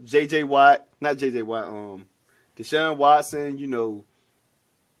carousel, Deshaun Watson,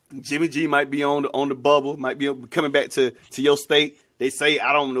 Jimmy G might be on the bubble, might be coming back to your state. They say,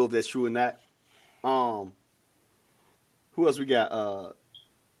 I don't know if that's true or not. Who else we got?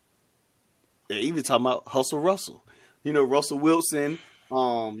 They're even talking about Russell. Russell Wilson,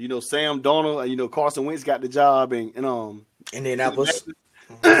 Sam Darnold, Carson Wentz got the job in Indianapolis.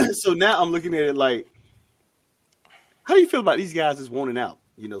 So now I'm looking at it like, how do you feel about these guys just wanting out?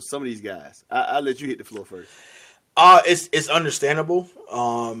 Some of these guys. I'll let you hit the floor first. It's understandable.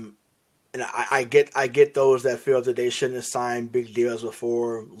 And I get those that feel that they shouldn't have signed big deals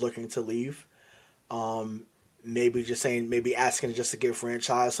before looking to leave. Maybe asking just to get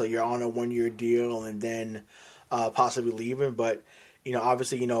franchised, so you're on a 1-year deal and then possibly leaving. But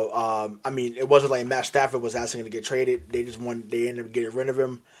obviously, it wasn't like Matt Stafford was asking to get traded. They ended up getting rid of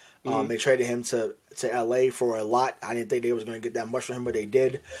him. They traded him to LA for a lot. I didn't think they was going to get that much for him, but they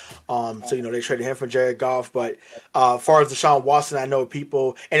did. So they traded him for Jared Goff. But as far as Deshaun Watson, I know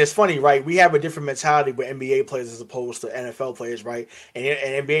people, and it's funny, right? We have a different mentality with NBA players as opposed to NFL players, right?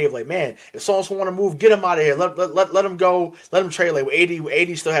 And NBA is like, man, if someone want to move, get him out of here. Let him go. Let him trade. Like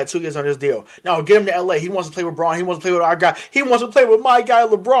AD still had 2 years on his deal. No, get him to LA. He wants to play with Braun. He wants to play with our guy. He wants to play with my guy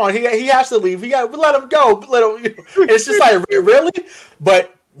LeBron. He has to leave. Let him go. It's just like, really?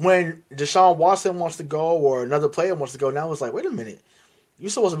 But when Deshaun Watson wants to go or another player wants to go, now it's like, wait a minute, you're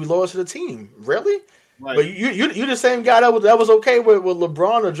supposed to be loyal to the team, really? Right. But you the same guy that was okay with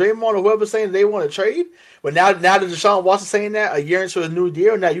LeBron or Draymond or whoever saying they want to trade. But now that Deshaun Watson saying that a year into his new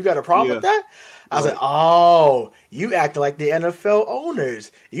deal, now you got a problem with that? I was like, oh, you acting like the NFL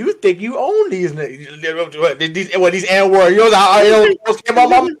owners. You think you own these N-word. You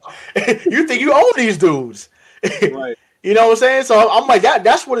think you own these dudes. Right. You know what I'm saying? So I'm like,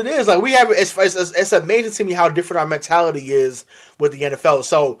 that's what it is. Like, we have it's amazing to me how different our mentality is with the NFL.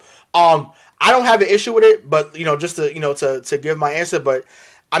 So I don't have an issue with it, but just to give my answer. But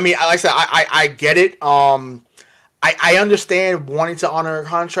I mean, like I said, I get it. I understand wanting to honor a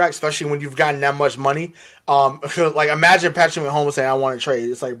contract, especially when you've gotten that much money. Like imagine Patrick Mahomes saying, "I want to trade."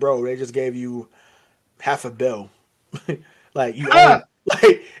 It's like, bro, they just gave you $500 million. Like you own,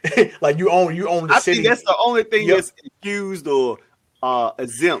 like you own the city. I think that's the only thing that's accused or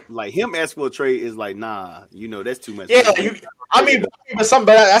exempt. Like him asking for a trade is like, nah, that's too much. Yeah, but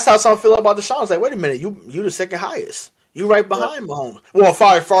that's how some feel about Deshaun. It's like, wait a minute, you the second highest. You right behind Mahomes. Well,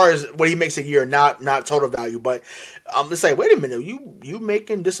 as far as what he makes a year, not total value, but it's like, wait a minute, you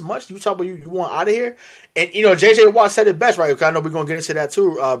making this much? You talk about you want out of here? And JJ Watt said it best, right? Because I know we're gonna get into that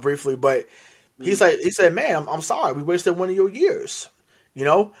too briefly, but he said, man, I'm sorry, we wasted one of your years,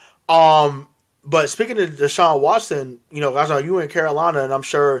 But speaking of Deshaun Watson, guys, are you in Carolina, and I'm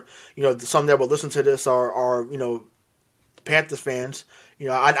sure some that will listen to this are Panthers fans.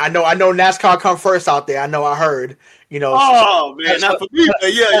 I know NASCAR come first out there. I know I heard. Oh man, not for me.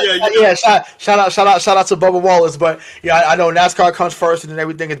 Yeah. Shout out to Bubba Wallace, but I know NASCAR comes first, and then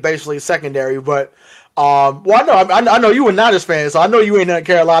everything is basically secondary. But I know you a Niners fan, so I know you ain't in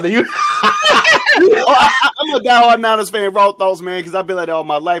Carolina. I'm a diehard Niners fan. Raw thoughts, man, because I've been like that all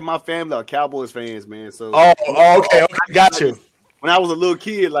my life. My family are Cowboys fans, man. So okay, got you. When I was a little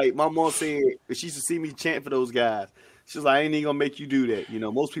kid, like my mom said, she used to see me chant for those guys. She was like, I ain't even gonna make you do that.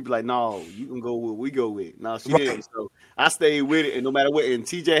 Most people like, no, you can go with what we go with. No, she didn't. So I stayed with it, and no matter what, and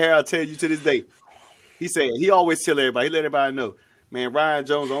TJ Harrell tell you to this day, he said he always tell everybody, he let everybody know, man, Ryan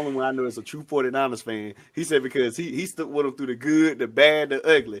Jones, the only one I know is a true 49ers fan. He said because he stuck with them through the good, the bad, the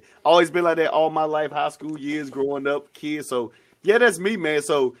ugly. Always been like that all my life, high school years, growing up, kids. So yeah, that's me, man.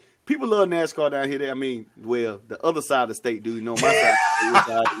 So people love NASCAR down here. The other side of the state, dude. My side.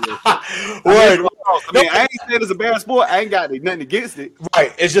 Word. I ain't saying it's a bad sport. I ain't got nothing against it.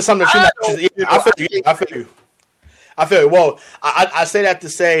 Right. It's just something that I feel you. Well, I say that to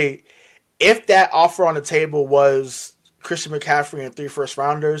say, if that offer on the table was Christian McCaffrey and 3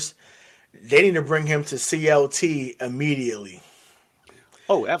 first-rounders, they need to bring him to CLT immedially.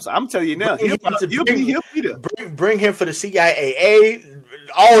 Oh, absolutely. I'm telling you now. He'll be there. Bring him for the CIAA,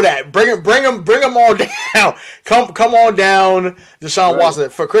 all that. Bring him all down. Come on down, Deshaun Watson.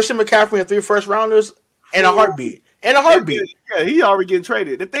 For Christian McCaffrey and 3 first-rounders, in a heartbeat. Yeah, he already getting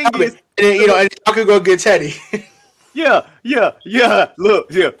traded. The thing is, and I could go get Teddy. Yeah.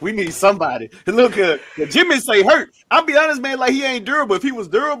 Look, we need somebody. Look, Jimmy say hurt. I'll be honest, man, like he ain't durable. If he was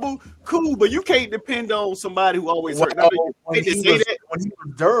durable, cool, but you can't depend on somebody who always hurt. When he was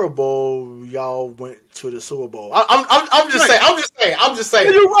durable, y'all went to the Super Bowl. I'm just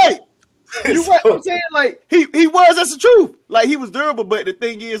saying. You're right. I'm saying, like, he was, that's the truth. Like, he was durable, but the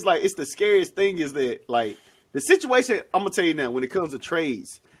thing is, like, it's the scariest thing is that, like, the situation, I'm going to tell you now, when it comes to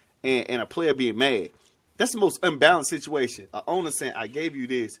trades and a player being mad, that's the most unbalanced situation. An owner saying, I gave you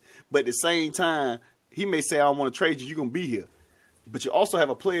this, but at the same time, he may say, I don't want to trade you, you're going to be here. But you also have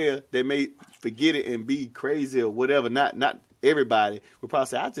a player that may forget it and be crazy or whatever. Not everybody will probably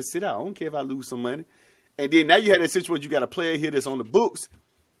say, I'll just sit out. I don't care if I lose some money. And then now you have that situation, you got a player here that's on the books.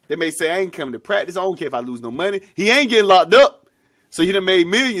 They may say, I ain't coming to practice. I don't care if I lose no money. He ain't getting locked up. So he done made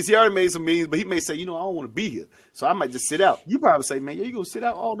millions. He already made some millions, but he may say, I don't want to be here. So I might just sit out. You probably say, man, you going to sit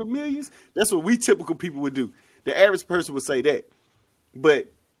out all the millions? That's what we typical people would do. The average person would say that. But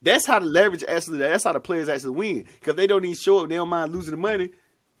that's how the leverage actually, that's how the players actually win. Because they don't even show up. They don't mind losing the money.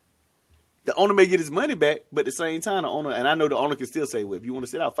 The owner may get his money back, but at the same time, the owner, and I know the owner can still say, well, if you want to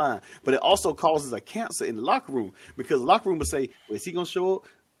sit out, fine. But it also causes a cancer in the locker room because the locker room will say, well, is he going to show up?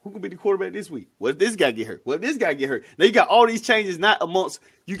 Who can be the quarterback this week? What if this guy get hurt? What if this guy get hurt? Now you got all these changes, not amongst,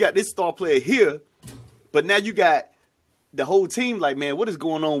 you got this star player here, but now you got the whole team like, man, what is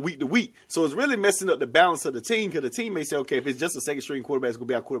going on week to week? So it's really messing up the balance of the team because the team may say, okay, if it's just a second string quarterback, it's going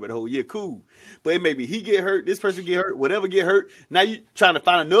to be our quarterback the whole year. Cool. But it may be he get hurt, this person get hurt, whatever get hurt. Now you trying to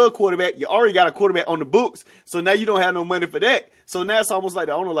find another quarterback. You already got a quarterback on the books. So now you don't have no money for that. So now it's almost like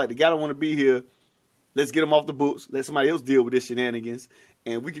the owner, like the guy don't want to be here. Let's get him off the books. Let somebody else deal with this shenanigans.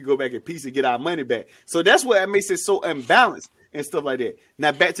 And we could go back in peace and get our money back. So that's what makes it so unbalanced and stuff like that.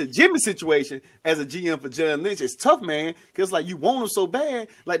 Now, back to Jimmy's situation as a GM for John Lynch. It's tough, man, because, like, you want him so bad.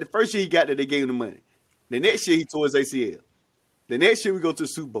 Like, the first year he got there, they gave him the money. The next year, he tore his ACL. The next year, we go to the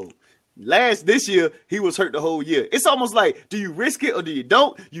Super Bowl. This year, he was hurt the whole year. It's almost like, do you risk it or do you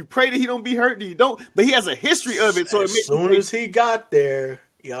don't? You pray that he don't be hurt, do you don't? But he has a history of it. So as soon as he got there,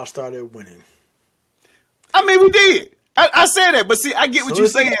 y'all started winning. I mean, we did. I said that, but see, I get what you're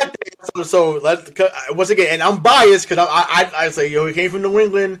saying. So once again, and I'm biased because I say, he came from New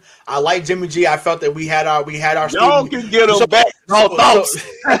England. I like Jimmy G. I felt that we had our. Y'all can get him back.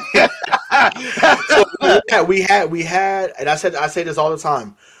 We had, and I say this all the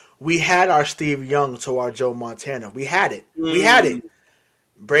time. we had our Steve Young to our Joe Montana. We had it. We had it.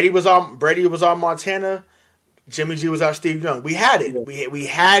 Brady was our Montana. Jimmy G was our Steve Young. We had it. We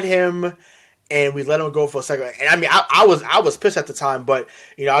had him, and we let him go for a second. And I mean, I was pissed at the time, but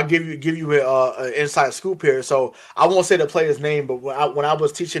I'll give you an inside scoop here. So I won't say the player's name, but when I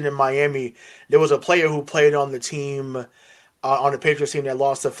was teaching in Miami, there was a player who played on the team, on the Patriots team that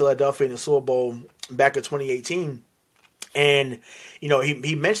lost to Philadelphia in the Super Bowl back in 2018. And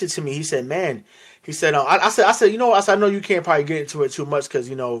he mentioned to me, he said, "Man," he said, I said, I know you can't probably get into it too much because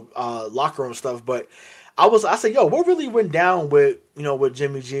locker room stuff, but I said, yo, what really went down with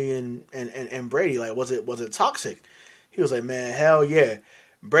Jimmy G and Brady? Like, was it toxic? He was like, man, hell yeah.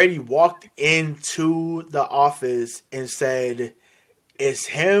 Brady walked into the office and said, it's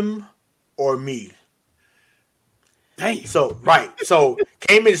him or me. Dang. So Brady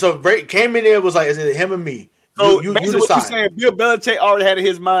came in there, was like, is it him or me? So you basically, decide. what you saying? Bill Belichick already had in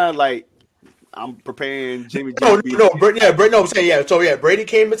his mind, like, I'm preparing Jimmy G. I'm saying, yeah. So yeah, Brady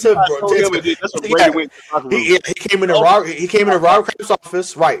came into. That's what Brady went to. He came into Rob Kraft's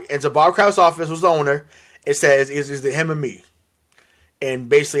office, right? And to Bob Kraft's office was the owner. It says, "Is it him and me?" And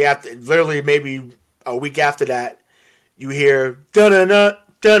basically, after literally maybe a week after that, you hear da-na-na,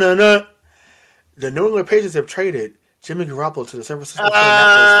 da-na-na. The New England Patriots have traded Jimmy Garoppolo to the San Francisco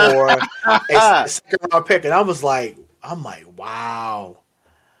 49ers for a second-round pick, and I'm like, wow.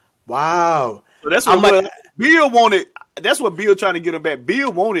 So that's what Bill wanted. That's what Bill trying to get him back.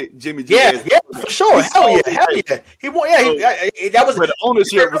 Bill wanted Jimmy G. Yeah, for sure. Hell yeah. He that was. But the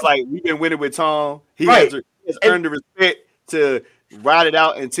ownership was like, we've been winning with Tom. He has earned the respect to ride it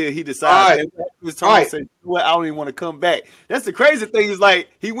out until he decides. Tom said, "Well, I don't even want to come back." That's the crazy thing. Is like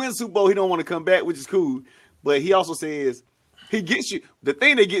he wins Super Bowl, he don't want to come back, which is cool. But he also says he gets you. The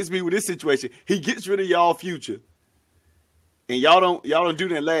thing that gets me with this situation, he gets rid of y'all future. And y'all don't do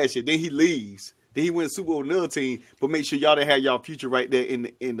that last year. Then he leaves. Then he wins Super Bowl with another team, but make sure y'all didn't have y'all future right there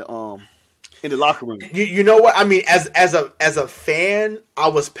in the locker room. You know what I mean? As a fan, I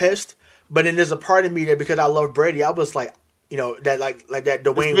was pissed, but then there's a part of me that because I love Brady, I was like, that like that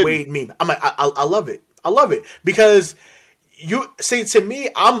Dwayne Wade meme. I'm like, I love it. I love it because you see, to me,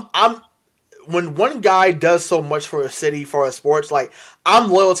 I'm when one guy does so much for a city, for a sports, like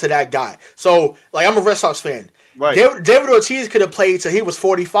I'm loyal to that guy. So like I'm a Red Sox fan. Right. David Ortiz could have played till he was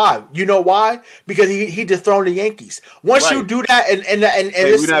 45. You know why? Because he dethroned the Yankees. Once you do that, and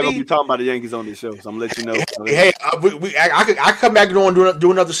hey, we're not gonna be talking about the Yankees on this show, so I'm gonna let you know. Hey, I could come back and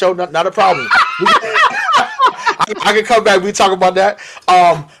do another show. Not a problem. I can come back. We talk about that.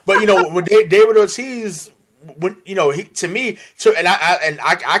 But when David Ortiz, he to me, and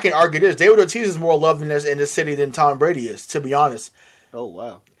I can argue this. David Ortiz is more loved in this city than Tom Brady is. To be honest. Oh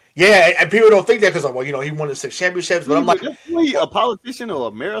wow. Yeah, and people don't think that because he won the 6 championships. But I'm like, was he a politician or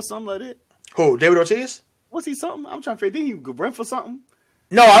a mayor or something like that? Who, David Ortiz? Was he something? I'm trying to figure. Did he run for something?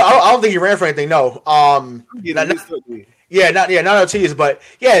 No, I don't think he ran for anything. No. Not Ortiz, but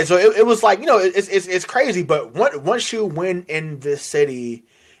yeah. So it was like it's crazy. But once you win in this city,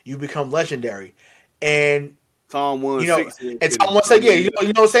 you become legendary, and Tom won 6. And Tom won 6. Yeah, you know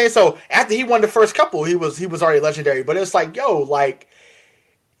what I'm saying. So after he won the first couple, he was already legendary. But it's like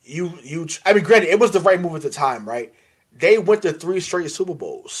I mean, granted, it was the right move at the time, right? They went to 3 straight Super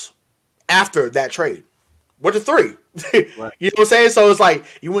Bowls after that trade. Went to 3. Right. You know what I'm saying? So it's like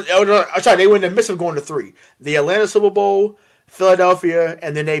they were in the midst of going to 3. The Atlanta Super Bowl, Philadelphia,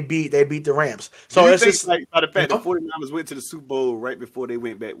 and then they beat the Rams. So it's just like by the fact the 49ers went to the Super Bowl right before he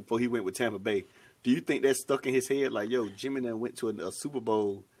went with Tampa Bay. Do you think that stuck in his head? Like, yo, Jimmy then went to a Super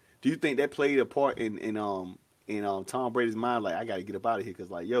Bowl. Do you think that played a part in Tom Brady's mind? Like, I got to get up out of here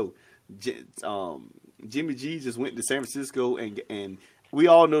because, like, yo, Jimmy G just went to San Francisco, and we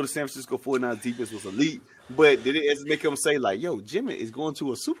all know the San Francisco 49ers defense was elite. But did it make him say, like, yo, Jimmy is going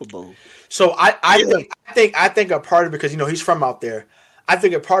to a Super Bowl? So I think a part of it, because he's from out there. I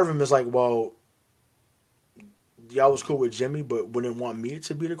think a part of him is like, well, y'all was cool with Jimmy, but wouldn't want me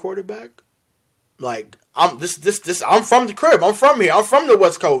to be the quarterback. Like, I'm from the crib. I'm from here. I'm from the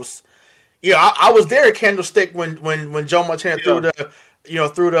West Coast. I was there at Candlestick when Joe Montana threw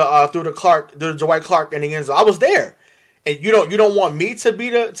the Dwight Clark in the end zone. I was there, and you don't want me to be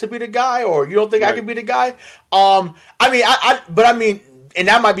the guy, or you don't think I can be the guy. I mean, and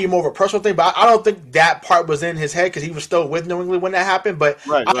that might be more of a personal thing, but I don't think that part was in his head because he was still with New England when that happened. But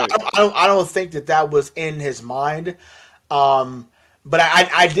I don't think that was in his mind. But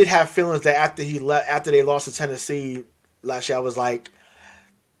I did have feelings that after they lost to Tennessee last year, I was like,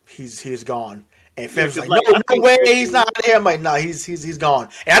 he's gone. And fans was like, no way, he's not out here. I'm like, no, he's gone.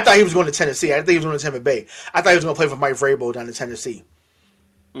 And I thought he was going to Tennessee. I didn't think he was going to Tampa Bay. I thought he was going to play for Mike Vrabel down in Tennessee.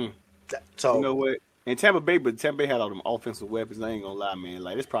 So you know what? And Tampa Bay had all them offensive weapons. I ain't gonna lie, man.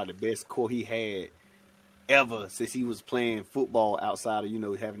 Like, it's probably the best core he had ever since he was playing football outside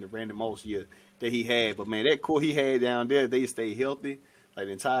of, having the Randy Moss year that he had. But, man, that core he had down there, they stayed healthy. Like,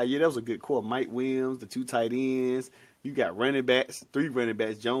 the entire year, that was a good core. Mike Williams, the 2 tight ends. You got running backs, 3 running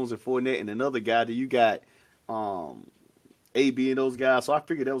backs, Jones and Fournette, and another guy that you got AB and those guys. So I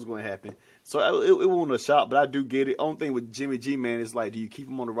figured that was going to happen. So it wasn't a shock, but I do get it. Only thing with Jimmy G, man, is like, do you keep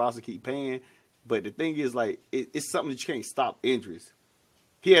him on the roster, keep paying? But the thing is, like, it's something that you can't stop injuries.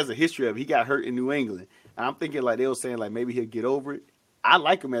 He has a history of it. He got hurt in New England. And I'm thinking, like, they were saying, like, maybe he'll get over it. I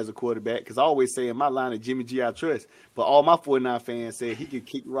like him as a quarterback because I always say in my line of Jimmy G, I trust. But all my 49 fans said he could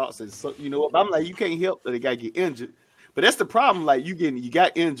kick rocks. And so, I'm like, you can't help that the guy get injured. But that's the problem. Like, you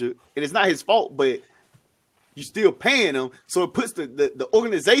got injured, and it's not his fault, but you're still paying him. So it puts the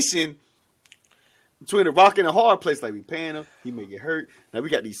organization between the rock and the hard place. Like, we paying him, he may get hurt. Now we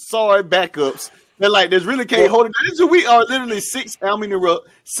got these sorry backups that like this really can't hold it. This is we are literally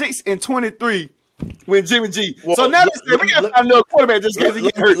 6-23 when Jimmy G. Well, so now we got to find another quarterback just because he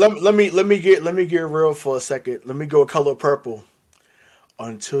get hurt. Let me get real for a second. Let me go color purple.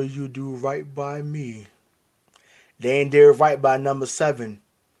 Until you do right by me, they ain't did right by number 7.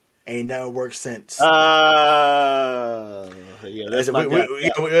 Ain't never worked since. Yeah, that's my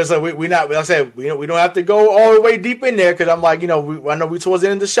we not. Like I said, we don't have to go all the way deep in there because I'm like, I know we towards the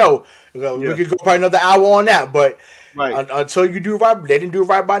end of the show. We could go probably another hour on that, but until you do right, they didn't do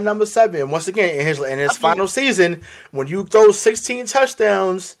right by number 7. Once again, in his final season, when you throw 16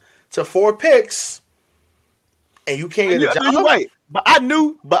 touchdowns to 4 picks, and you can't get a job, you're right. But I'm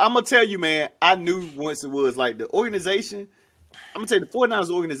gonna tell you, man, I knew once it was like the organization. I'm gonna tell you, the 49ers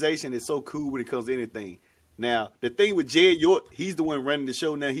organization is so cool when it comes to anything. Now, the thing with Jed York, he's the one running the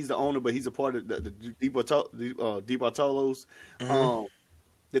show now. He's the owner, but he's a part of the DeBartolos. Mm-hmm.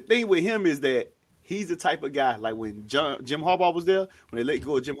 The thing with him is that he's the type of guy, like when Jim Harbaugh was there, when they let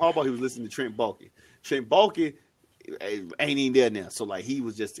go of Jim Harbaugh, he was listening to Trent Baalke. Trent Baalke ain't even there now. So, like, he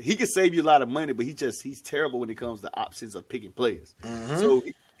could save you a lot of money, but he's terrible when it comes to options of picking players. Mm-hmm. So,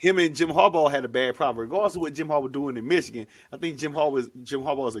 him and Jim Harbaugh had a bad problem. Regardless of what Jim Harbaugh was doing in Michigan, I think Jim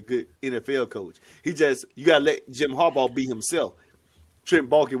Harbaugh is a good NFL coach. You got to let Jim Harbaugh be himself. Trent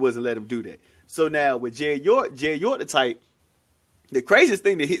Baalke wasn't let him do that. So now with Jed York the type, the craziest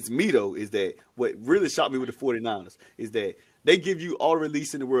thing that hits me, though, is that what really shocked me with the 49ers is that they give you all the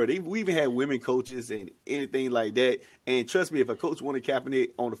release in the world. We even had women coaches and anything like that. And trust me, if a coach wanted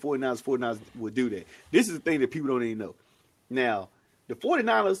Kaepernick on the 49ers would do that. This is the thing that people don't even know. Now, the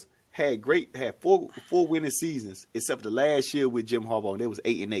 49ers had 4 winning seasons, except for the last year with Jim Harbaugh, and they was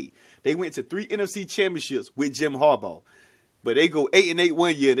 8-8. They went to 3 NFC championships with Jim Harbaugh. But they go 8-8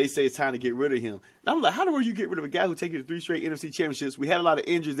 one year, they say it's time to get rid of him. And I'm like, how the hell you get rid of a guy who take you to 3 straight NFC championships? We had a lot of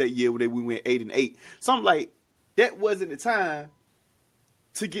injuries that year when we went 8-8. So I'm like, that wasn't the time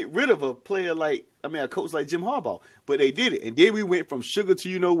to get rid of a player a coach like Jim Harbaugh. But they did it. And then we went from sugar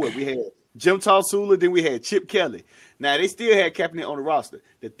to what. We had Jim Tomsula, then we had Chip Kelly. Now, they still had Kaepernick on the roster.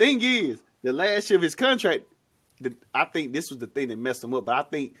 The thing is, the last year of his contract, I think this was the thing that messed him up. But I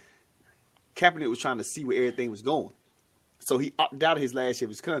think Kaepernick was trying to see where everything was going. So he opted out of his last year of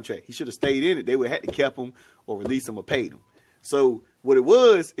his contract. He should have stayed in it. They would have had to keep him or release him or paid him. So what it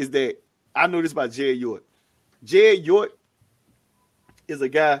was is that I know this about Jed York. Jed York is a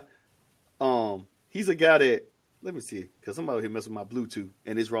guy, he's a guy that, let me see, because somebody here messing with my Bluetooth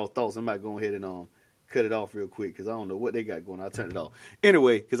and it's raw thoughts. I'm about to go ahead and cut it off real quick because I don't know what they got going on. I'll turn it off.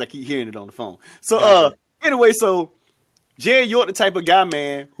 Anyway, because I keep hearing it on the phone. So, so Jed York, the type of guy,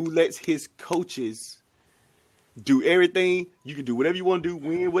 man, who lets his coaches do everything. You can do whatever you want to do,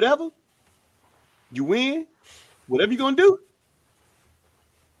 win, whatever. You win, whatever you're going to do,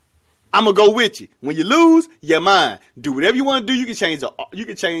 I'm going to go with you. When you lose, you're mine. Do whatever you want to do. You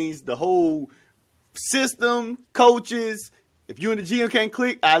can change the whole system, coaches. If you and the GM can't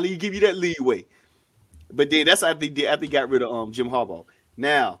click, I'll give you that leeway. But then that's after he got rid of Jim Harbaugh.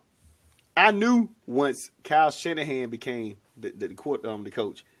 Now, I knew once Kyle Shanahan became the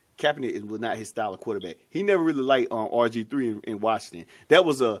coach, Kaepernick was not his style of quarterback. He never really liked RG3 in Washington. That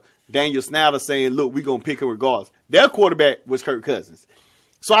was a Daniel Snyder saying, look, we're going to pick him regardless. Their quarterback was Kirk Cousins.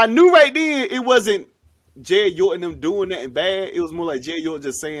 So I knew right then it wasn't Jed York and them doing that and bad. It was more like Jed York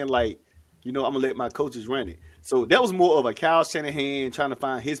just saying, like, I'm going to let my coaches run it. So that was more of a Kyle Shanahan trying to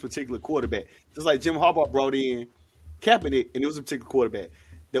find his particular quarterback. Just like Jim Harbaugh brought in Kaepernick, and it was a particular quarterback.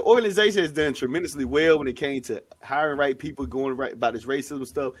 The organization has done tremendously well when it came to hiring right people, going right about this racism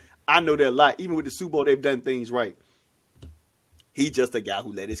stuff. I know that a lot. Even with the Super Bowl, they've done things right. He's just a guy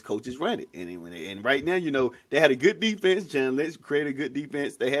who let his coaches run it. And right now, they had a good defense. John Lynch created a good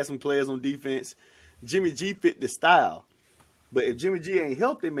defense. They had some players on defense. Jimmy G fit the style. But if Jimmy G ain't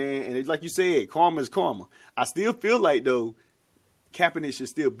healthy, man, and it's like you said, karma is karma. I still feel like, though, Kaepernick should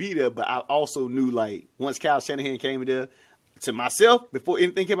still be there, but I also knew, like, once Kyle Shanahan came in there, to myself, before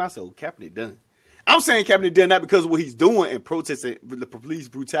anything came out, I said, Kaepernick done. I'm saying Kaepernick done not because of what he's doing and protesting the police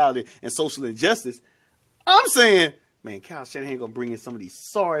brutality and social injustice. I'm saying, man, Kyle Shanahan going to bring in some of these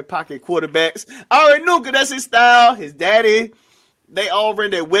sorry pocket quarterbacks. I already knew because that's his style, his daddy. They all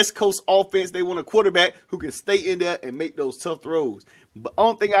ran that West Coast offense. They want a quarterback who can stay in there and make those tough throws. But the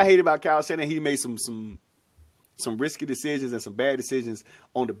only thing I hate about Kyle Shanahan, he made some risky decisions and some bad decisions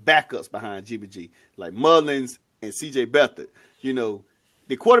on the backups behind Jimmy G, like Mullins and C.J. Beathard.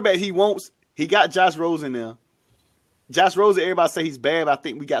 The quarterback he wants, he got Josh Rosen there. Josh Rosen, everybody say he's bad, but I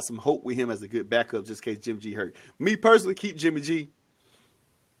think we got some hope with him as a good backup just in case Jimmy G hurt. Me personally, keep Jimmy G.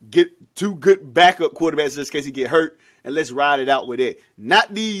 Get 2 good backup quarterbacks just in case he get hurt, and let's ride it out with it.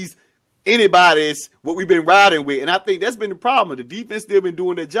 Not these anybody's what we've been riding with. And I think that's been the problem. The defense still been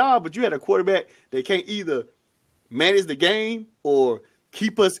doing their job, but you had a quarterback that can't either manage the game or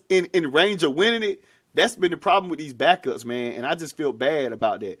keep us in range of winning it. That's been the problem with these backups, man, and I just feel bad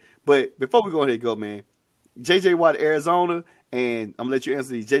about that. But before we go ahead and go, man, J.J. Watt, Arizona, and I'm going to let you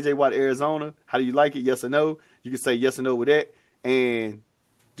answer these. J.J. Watt, Arizona, how do you like it, yes or no? You can say yes or no with that. And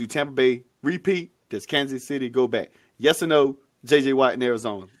do Tampa Bay repeat? Does Kansas City go back? Yes or no, J.J. Watt in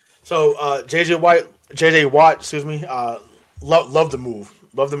Arizona? So J.J. Watt, love the move.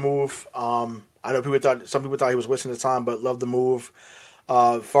 Love the move. I know some people thought he was wasting his time, but love the move.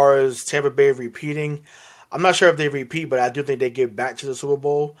 As far as Tampa Bay repeating, I'm not sure if they repeat, but I do think they get back to the Super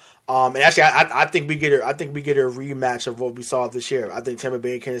Bowl. And actually, I think we get a rematch of what we saw this year. I think Tampa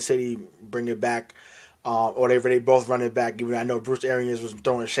Bay and Kansas City bring it back, or they both run it back. Even I know Bruce Arians was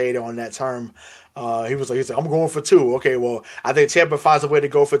throwing shade on that term. He was like, I'm going for 2. Okay, well, I think Tampa finds a way to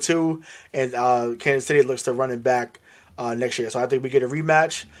go for 2, and Kansas City looks to run it back next year. So I think we get a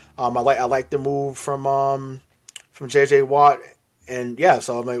rematch. I like the move from J.J. Watt, and yeah,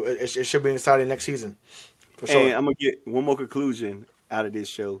 so it should be exciting next season. For sure. And I'm gonna get one more conclusion out of this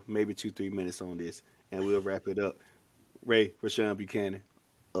show, maybe 2-3 minutes on this, and we'll wrap it up. Ray Rashawn Buchanan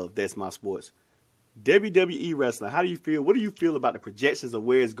of That's My Sports. WWE wrestling, how do you feel? What do you feel about the projections of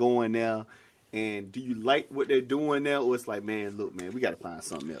where it's going now? And do you like what they're doing now? Or it's like, man, look, man, we got to find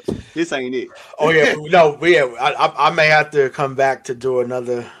something else. This ain't it. Oh, yeah. No, I may have to come back to do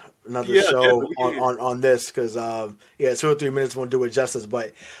another show on this because, 2 or 3 minutes won't do it justice.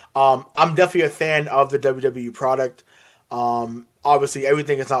 But I'm definitely a fan of the WWE product. Obviously,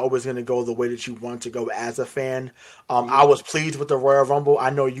 everything is not always going to go the way that you want to go as a fan. I was pleased with the Royal Rumble. I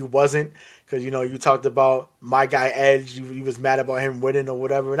know you wasn't because, you talked about my guy Edge. You was mad about him winning or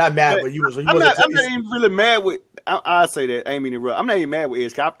whatever. Not mad, but you was. I'm not even really mad with. I say that. I ain't mean to interrupt. I'm not even mad with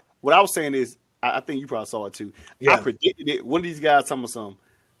Edge. What I was saying is, I think you probably saw it too. Yeah. I predicted it. One of these guys told me something.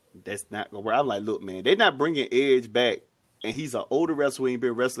 That's not going to work. I'm like, look, man, they're not bringing Edge back, and he's an older wrestler. He ain't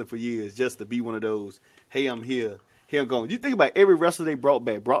been wrestling for years just to be one of those, hey, I'm here. Here I'm going. You think about every wrestler they brought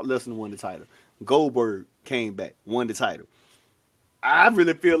back. Brock Lesnar won the title. Goldberg came back, won the title. I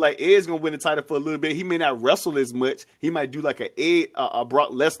really feel like Edge's going to win the title for a little bit. He may not wrestle as much. He might do like a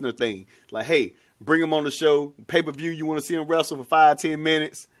Brock Lesnar thing. Like, hey, bring him on the show. Pay-per-view, you want to see him wrestle for 5-10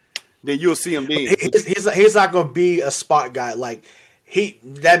 minutes? Then you'll see him then. He's not going to be a spot guy. Like,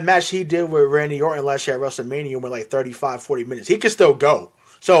 that match he did with Randy Orton last year at WrestleMania went like 35-40 minutes. He can still go.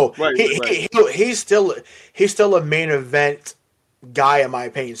 So right. He's still a main event guy in my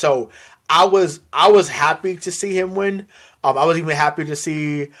opinion. So I was happy to see him win. I was even happy to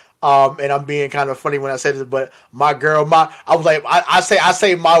see and I'm being kind of funny when I said this, but my girl, I was like I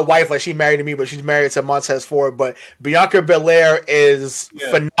say my wife like she married to me, but she's married to Montez Ford. But Bianca Belair is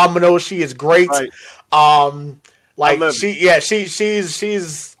phenomenal. She is great. Right.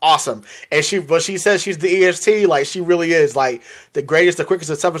 She's awesome, and she says she's the EST, like she really is, like the greatest, the quickest,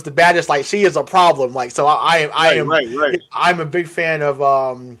 the toughest, the baddest. Like she is a problem. Like so, I'm a big fan of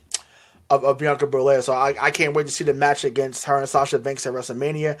Bianca Belair. So I can't wait to see the match against her and Sasha Banks at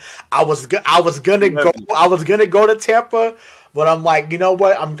WrestleMania. I was gonna go to Tampa, but I'm like, you know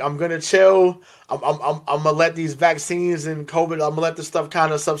what? I'm gonna chill. I'm gonna let these vaccines and COVID. I'm gonna let this stuff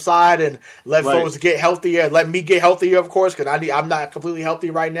kind of subside and let folks get healthier. Let me get healthier, of course, because I'm not completely healthy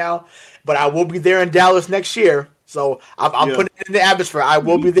right now. But I will be there in Dallas next year, so I'm putting it in the atmosphere. I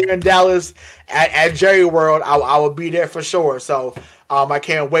will be there in Dallas at Jerry World. I will be there for sure. So I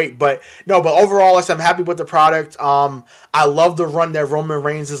can't wait. But overall, I'm happy with the product. I love the run that Roman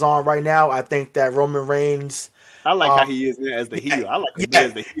Reigns is on right now. I think that Roman Reigns I like how he is as the heel. I like him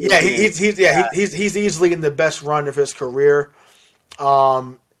as the heel. He's easily in the best run of his career.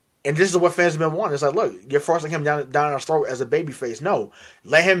 And this is what fans have been wanting. It's like, look, you're forcing him down our throat as a babyface. No,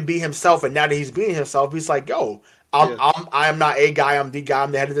 let him be himself. And now that he's being himself, he's like, yo, I am not a guy. I'm the guy.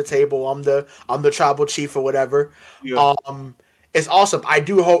 I'm the head of the table. I'm the tribal chief or whatever. Yeah. It's awesome. I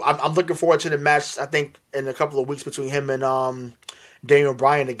do hope. I'm looking forward to the match. I think in a couple of weeks between him and Daniel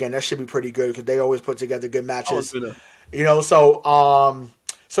Bryan again. That should be pretty good because they always put together good matches. You know, so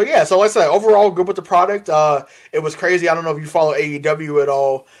yeah. So like I said, overall good with the product. It was crazy. I don't know if you follow AEW at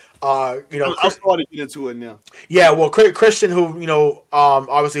all. You know, I'm starting to get into it now. Yeah, well, Christian, who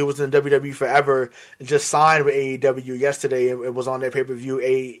obviously was in WWE forever, just signed with AEW yesterday. It was on their pay-per-view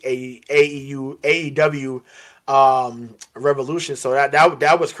AEW Revolution. So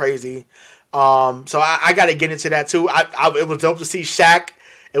that was crazy. So I got to get into that too. It was dope to see Shaq.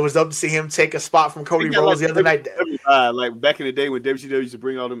 It was dope to see him take a spot from Cody Rhodes the other night. Like back in the day when WCW used to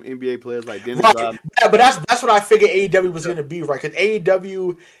bring all them NBA players like Dennis Rodman. Yeah, but that's what I figured AEW was going to be, right? Because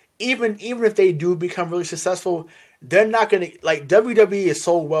AEW. Even if they do become really successful, they're not gonna like WWE is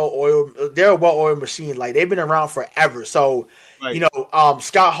so well oiled. They're a well oiled machine. Like they've been around forever. So right.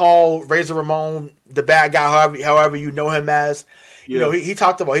 Scott Hall, Razor Ramon, the bad guy, however you know him as, he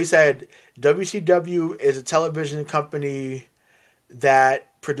talked about. He said WCW is a television company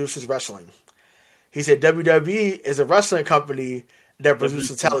that produces wrestling. He said WWE is a wrestling company that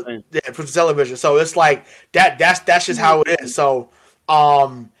produces television. So it's like that. That's just how it is. So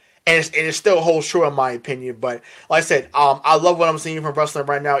And it still holds true in my opinion. But like I said, I love what I'm seeing from wrestling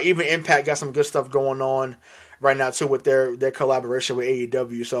right now. Even Impact got some good stuff going on right now too with their collaboration with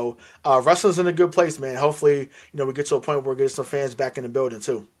AEW. So wrestling's in a good place, man. Hopefully, we get to a point where we get some fans back in the building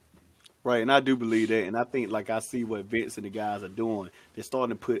too. Right, and I do believe that, and I think I see what Vince and the guys are doing. They're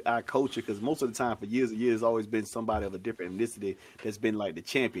starting to put our culture, because most of the time for years and years, always been somebody of a different ethnicity that's been like the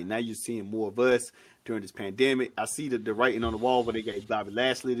champion. Now you're seeing more of us during this pandemic. I see the writing on the wall where they got Bobby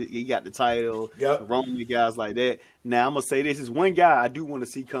Lashley, he got the title, Roman, guys like that. Now I'm gonna say this is one guy I do want to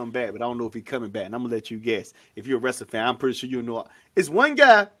see come back, but I don't know if he's coming back. And I'm gonna let you guess. If you're a wrestling fan, I'm pretty sure you know. It's one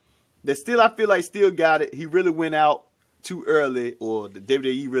guy that still I feel like still got it. He really went out too early, or the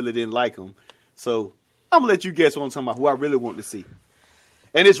WWE really didn't like him. So I'm gonna let you guess what I'm talking about. Who I really want to see,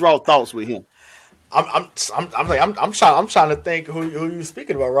 and it's Raw Thoughts with him. I'm trying to think who you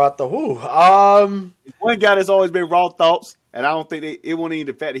speaking about. Raw Thoughts. Who? One guy that's always been Raw Thoughts, and I don't think it wasn't even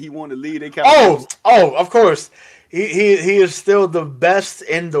the fact that he wanted to leave. They of course. He is still the best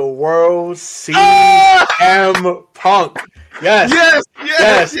in the world. CM Punk. Yes.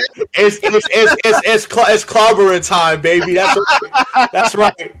 It's clobbering time, baby. That's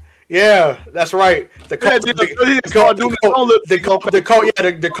right. Yeah, that's right. The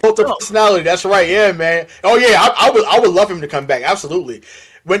cult of personality. That's right. Yeah, man. Oh yeah, I would love him to come back. Absolutely.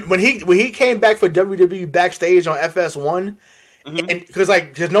 When he came back for WWE backstage on FS1. Mm-hmm. And because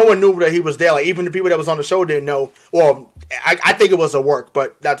no one knew that he was there. Like even the people that was on the show didn't know. Well, I think it was a work,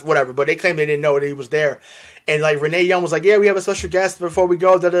 but that's whatever. But they claimed they didn't know that he was there. And like Renee Young was like, "Yeah, we have a special guest before we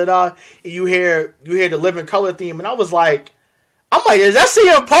go." Da da da. You hear the Living Color theme, and I was like, "Is that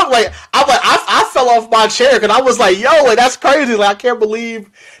CM Punk?" Like I fell off my chair because I was like, "Yo, like that's crazy!" Like I can't believe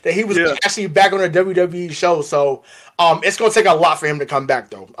that he was actually back on a WWE show. So it's gonna take a lot for him to come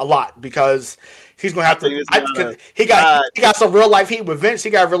back, though, a lot because. He's gonna have to. He got some real life heat with Vince. He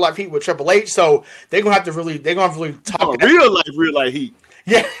got real life heat with Triple H. So they're gonna have to really talk. Real life heat.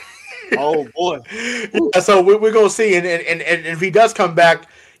 Yeah. Oh boy. Yeah, so we're gonna see, and if he does come back,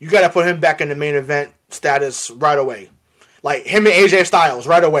 you got to put him back in the main event status right away. Like him and AJ Styles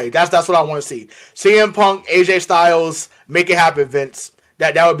right away. That's what I want to see. CM Punk, AJ Styles, make it happen, Vince.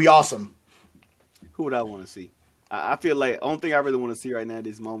 That would be awesome. Who would I want to see? I feel like the only thing I really want to see right now at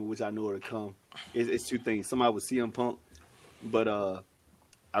this moment, which I know will come, is two things. Somebody with CM Punk, but I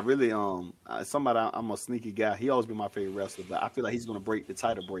really I'm a sneaky guy. He always been my favorite wrestler, but I feel like he's gonna break the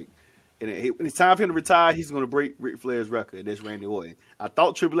title break. And when it's time for him to retire, he's gonna break Ric Flair's record, and that's Randy Orton. I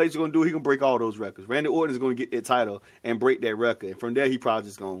thought Triple H was gonna do it. He gonna break all those records. Randy Orton is gonna get that title and break that record, and from there he probably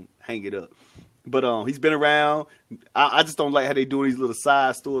just gonna hang it up. But he's been around. I just don't like how they doing these little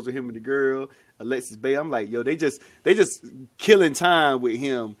side stories with him and the girl. Alexis Bay, I'm like, yo, they just killing time with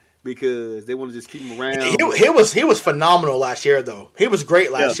him because they want to just keep him around. He was phenomenal last year, though. He was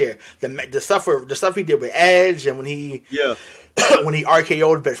great last year. The stuff he did with Edge and when he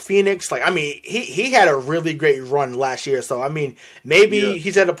RKO'd Beth Phoenix, like I mean, he had a really great run last year. So I mean, maybe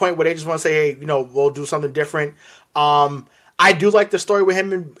he's at a point where they just want to say, hey, we'll do something different. I do like the story with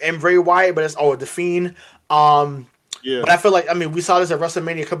him and Bray Wyatt, but it's The Fiend. Yeah. But I feel like, I mean, we saw this at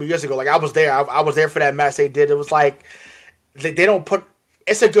WrestleMania a couple years ago. Like, I was there. I was there for that match they did. It was like, they don't put,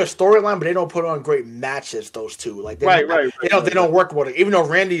 it's a good storyline, but they don't put on great matches, those two. Like, they don't work with it. Even though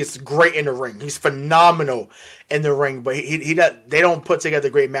Randy is great in the ring. He's phenomenal in the ring, but they don't put together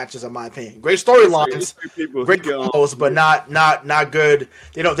great matches, in my opinion. Great storylines, great promos, but not good.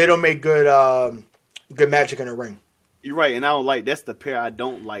 They don't make good magic in the ring. You're right, and I don't like, that's the pair I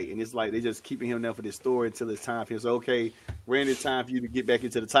don't like, and it's like they just keeping him there for this story until it's time for him. So, okay, Randy, it's time for you to get back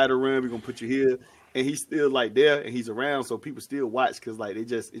into the title run. We're gonna put you here, and he's still like there, and he's around, so people still watch because like it's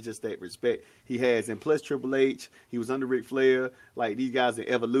just that respect he has. And plus Triple H, he was under Ric Flair, like these guys in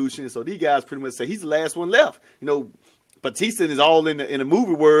Evolution, so these guys pretty much say he's the last one left. You know, Batista is all in the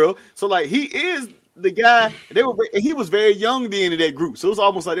movie world, so like he is the guy. He was very young then in that group, so it was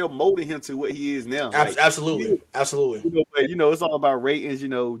almost like they were molding him to what he is now. Like, absolutely. You know, it's all about ratings. You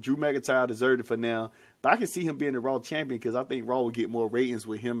know, Drew McIntyre deserved it for now, but I can see him being the Raw champion because I think Raw would get more ratings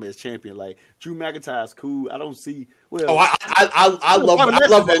with him as champion. Like Drew McIntyre's cool. I don't see. Well, I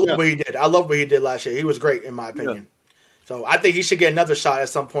love what he did. I love what he did last year. He was great in my opinion. Yeah. So I think he should get another shot at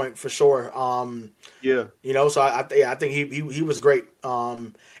some point for sure. Yeah. You know, so I think he was great.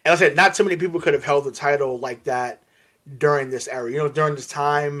 And I said, not too many people could have held the title like that during this era. You know, during this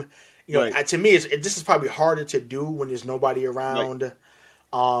time, you know, to me, this is probably harder to do when there's nobody around,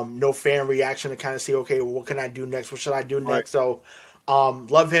 no fan reaction to kind of see, okay, well, what can I do next? What should I do next? So,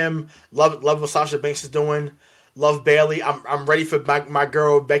 love him. Love what Sasha Banks is doing. Love Bayley. I'm ready for my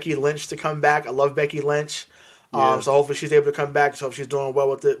girl Becky Lynch to come back. I love Becky Lynch. So hopefully she's able to come back. So she's doing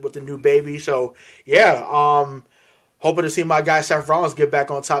well with the new baby. So hoping to see my guy Seth Rollins get back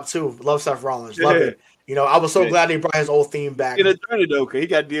on top too. Love Seth Rollins. Love it. You know, I was so glad they brought his old theme back. In a journey though, because he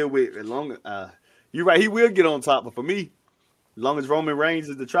got to deal with as long. You're right. He will get on top, but for me, as long as Roman Reigns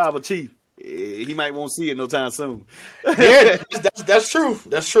is the tribal chief, he might won't see it no time soon. Yeah, that's true.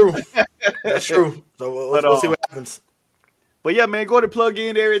 That's true. That's true. So we'll see what happens. But yeah, man, go to plug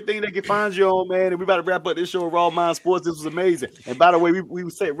in everything they can find you on, man. And we about to wrap up this show of Raw Mind Sports. This was amazing. And by the way, we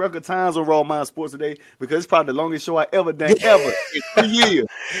set record times on Raw Mind Sports today because it's probably the longest show I ever done in 3 years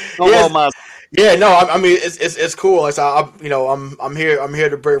on Raw Mind Sports. Yeah, no, I mean it's cool. Like, I'm here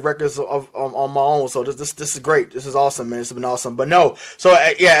to break records on my own. So this is great. This is awesome, man. It's been awesome. But no, so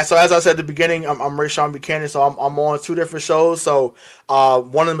So as I said at the beginning, I'm Rayshawn Buchanan. So I'm on 2 different shows. So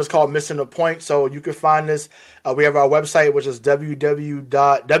one of them is called Missing the Point. So you can find this. We have our website, which is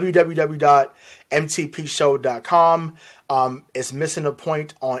www.mtpshow.com. It's Missing the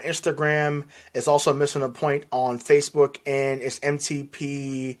Point on Instagram. It's also Missing the Point on Facebook, and it's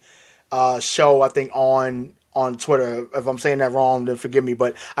MTP show, I think, on Twitter. If I'm saying that wrong, then forgive me,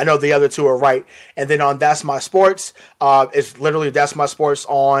 but I know the other 2 are right. And then on That's My Sports, it's literally That's My Sports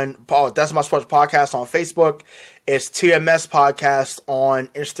That's My Sports Podcast on Facebook. It's TMS Podcast on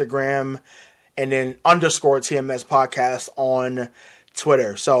Instagram, and then _TMS Podcast on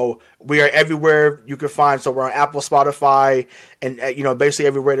Twitter. So we are everywhere you can find. So we're on Apple, Spotify, and basically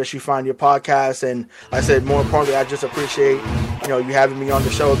everywhere that you find your podcast. And like I said, more importantly, I just appreciate you having me on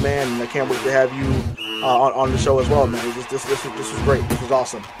the show, man. And I can't wait to have you on the show as well, man. This was great. This was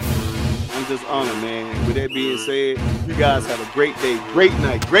awesome. I'm just honored, man. With that being said, you guys have a great day, great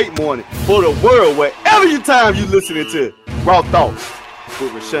night, great morning for the world, wherever you listening to Raw Thoughts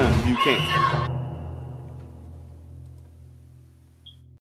with Rayshawn Buchanan.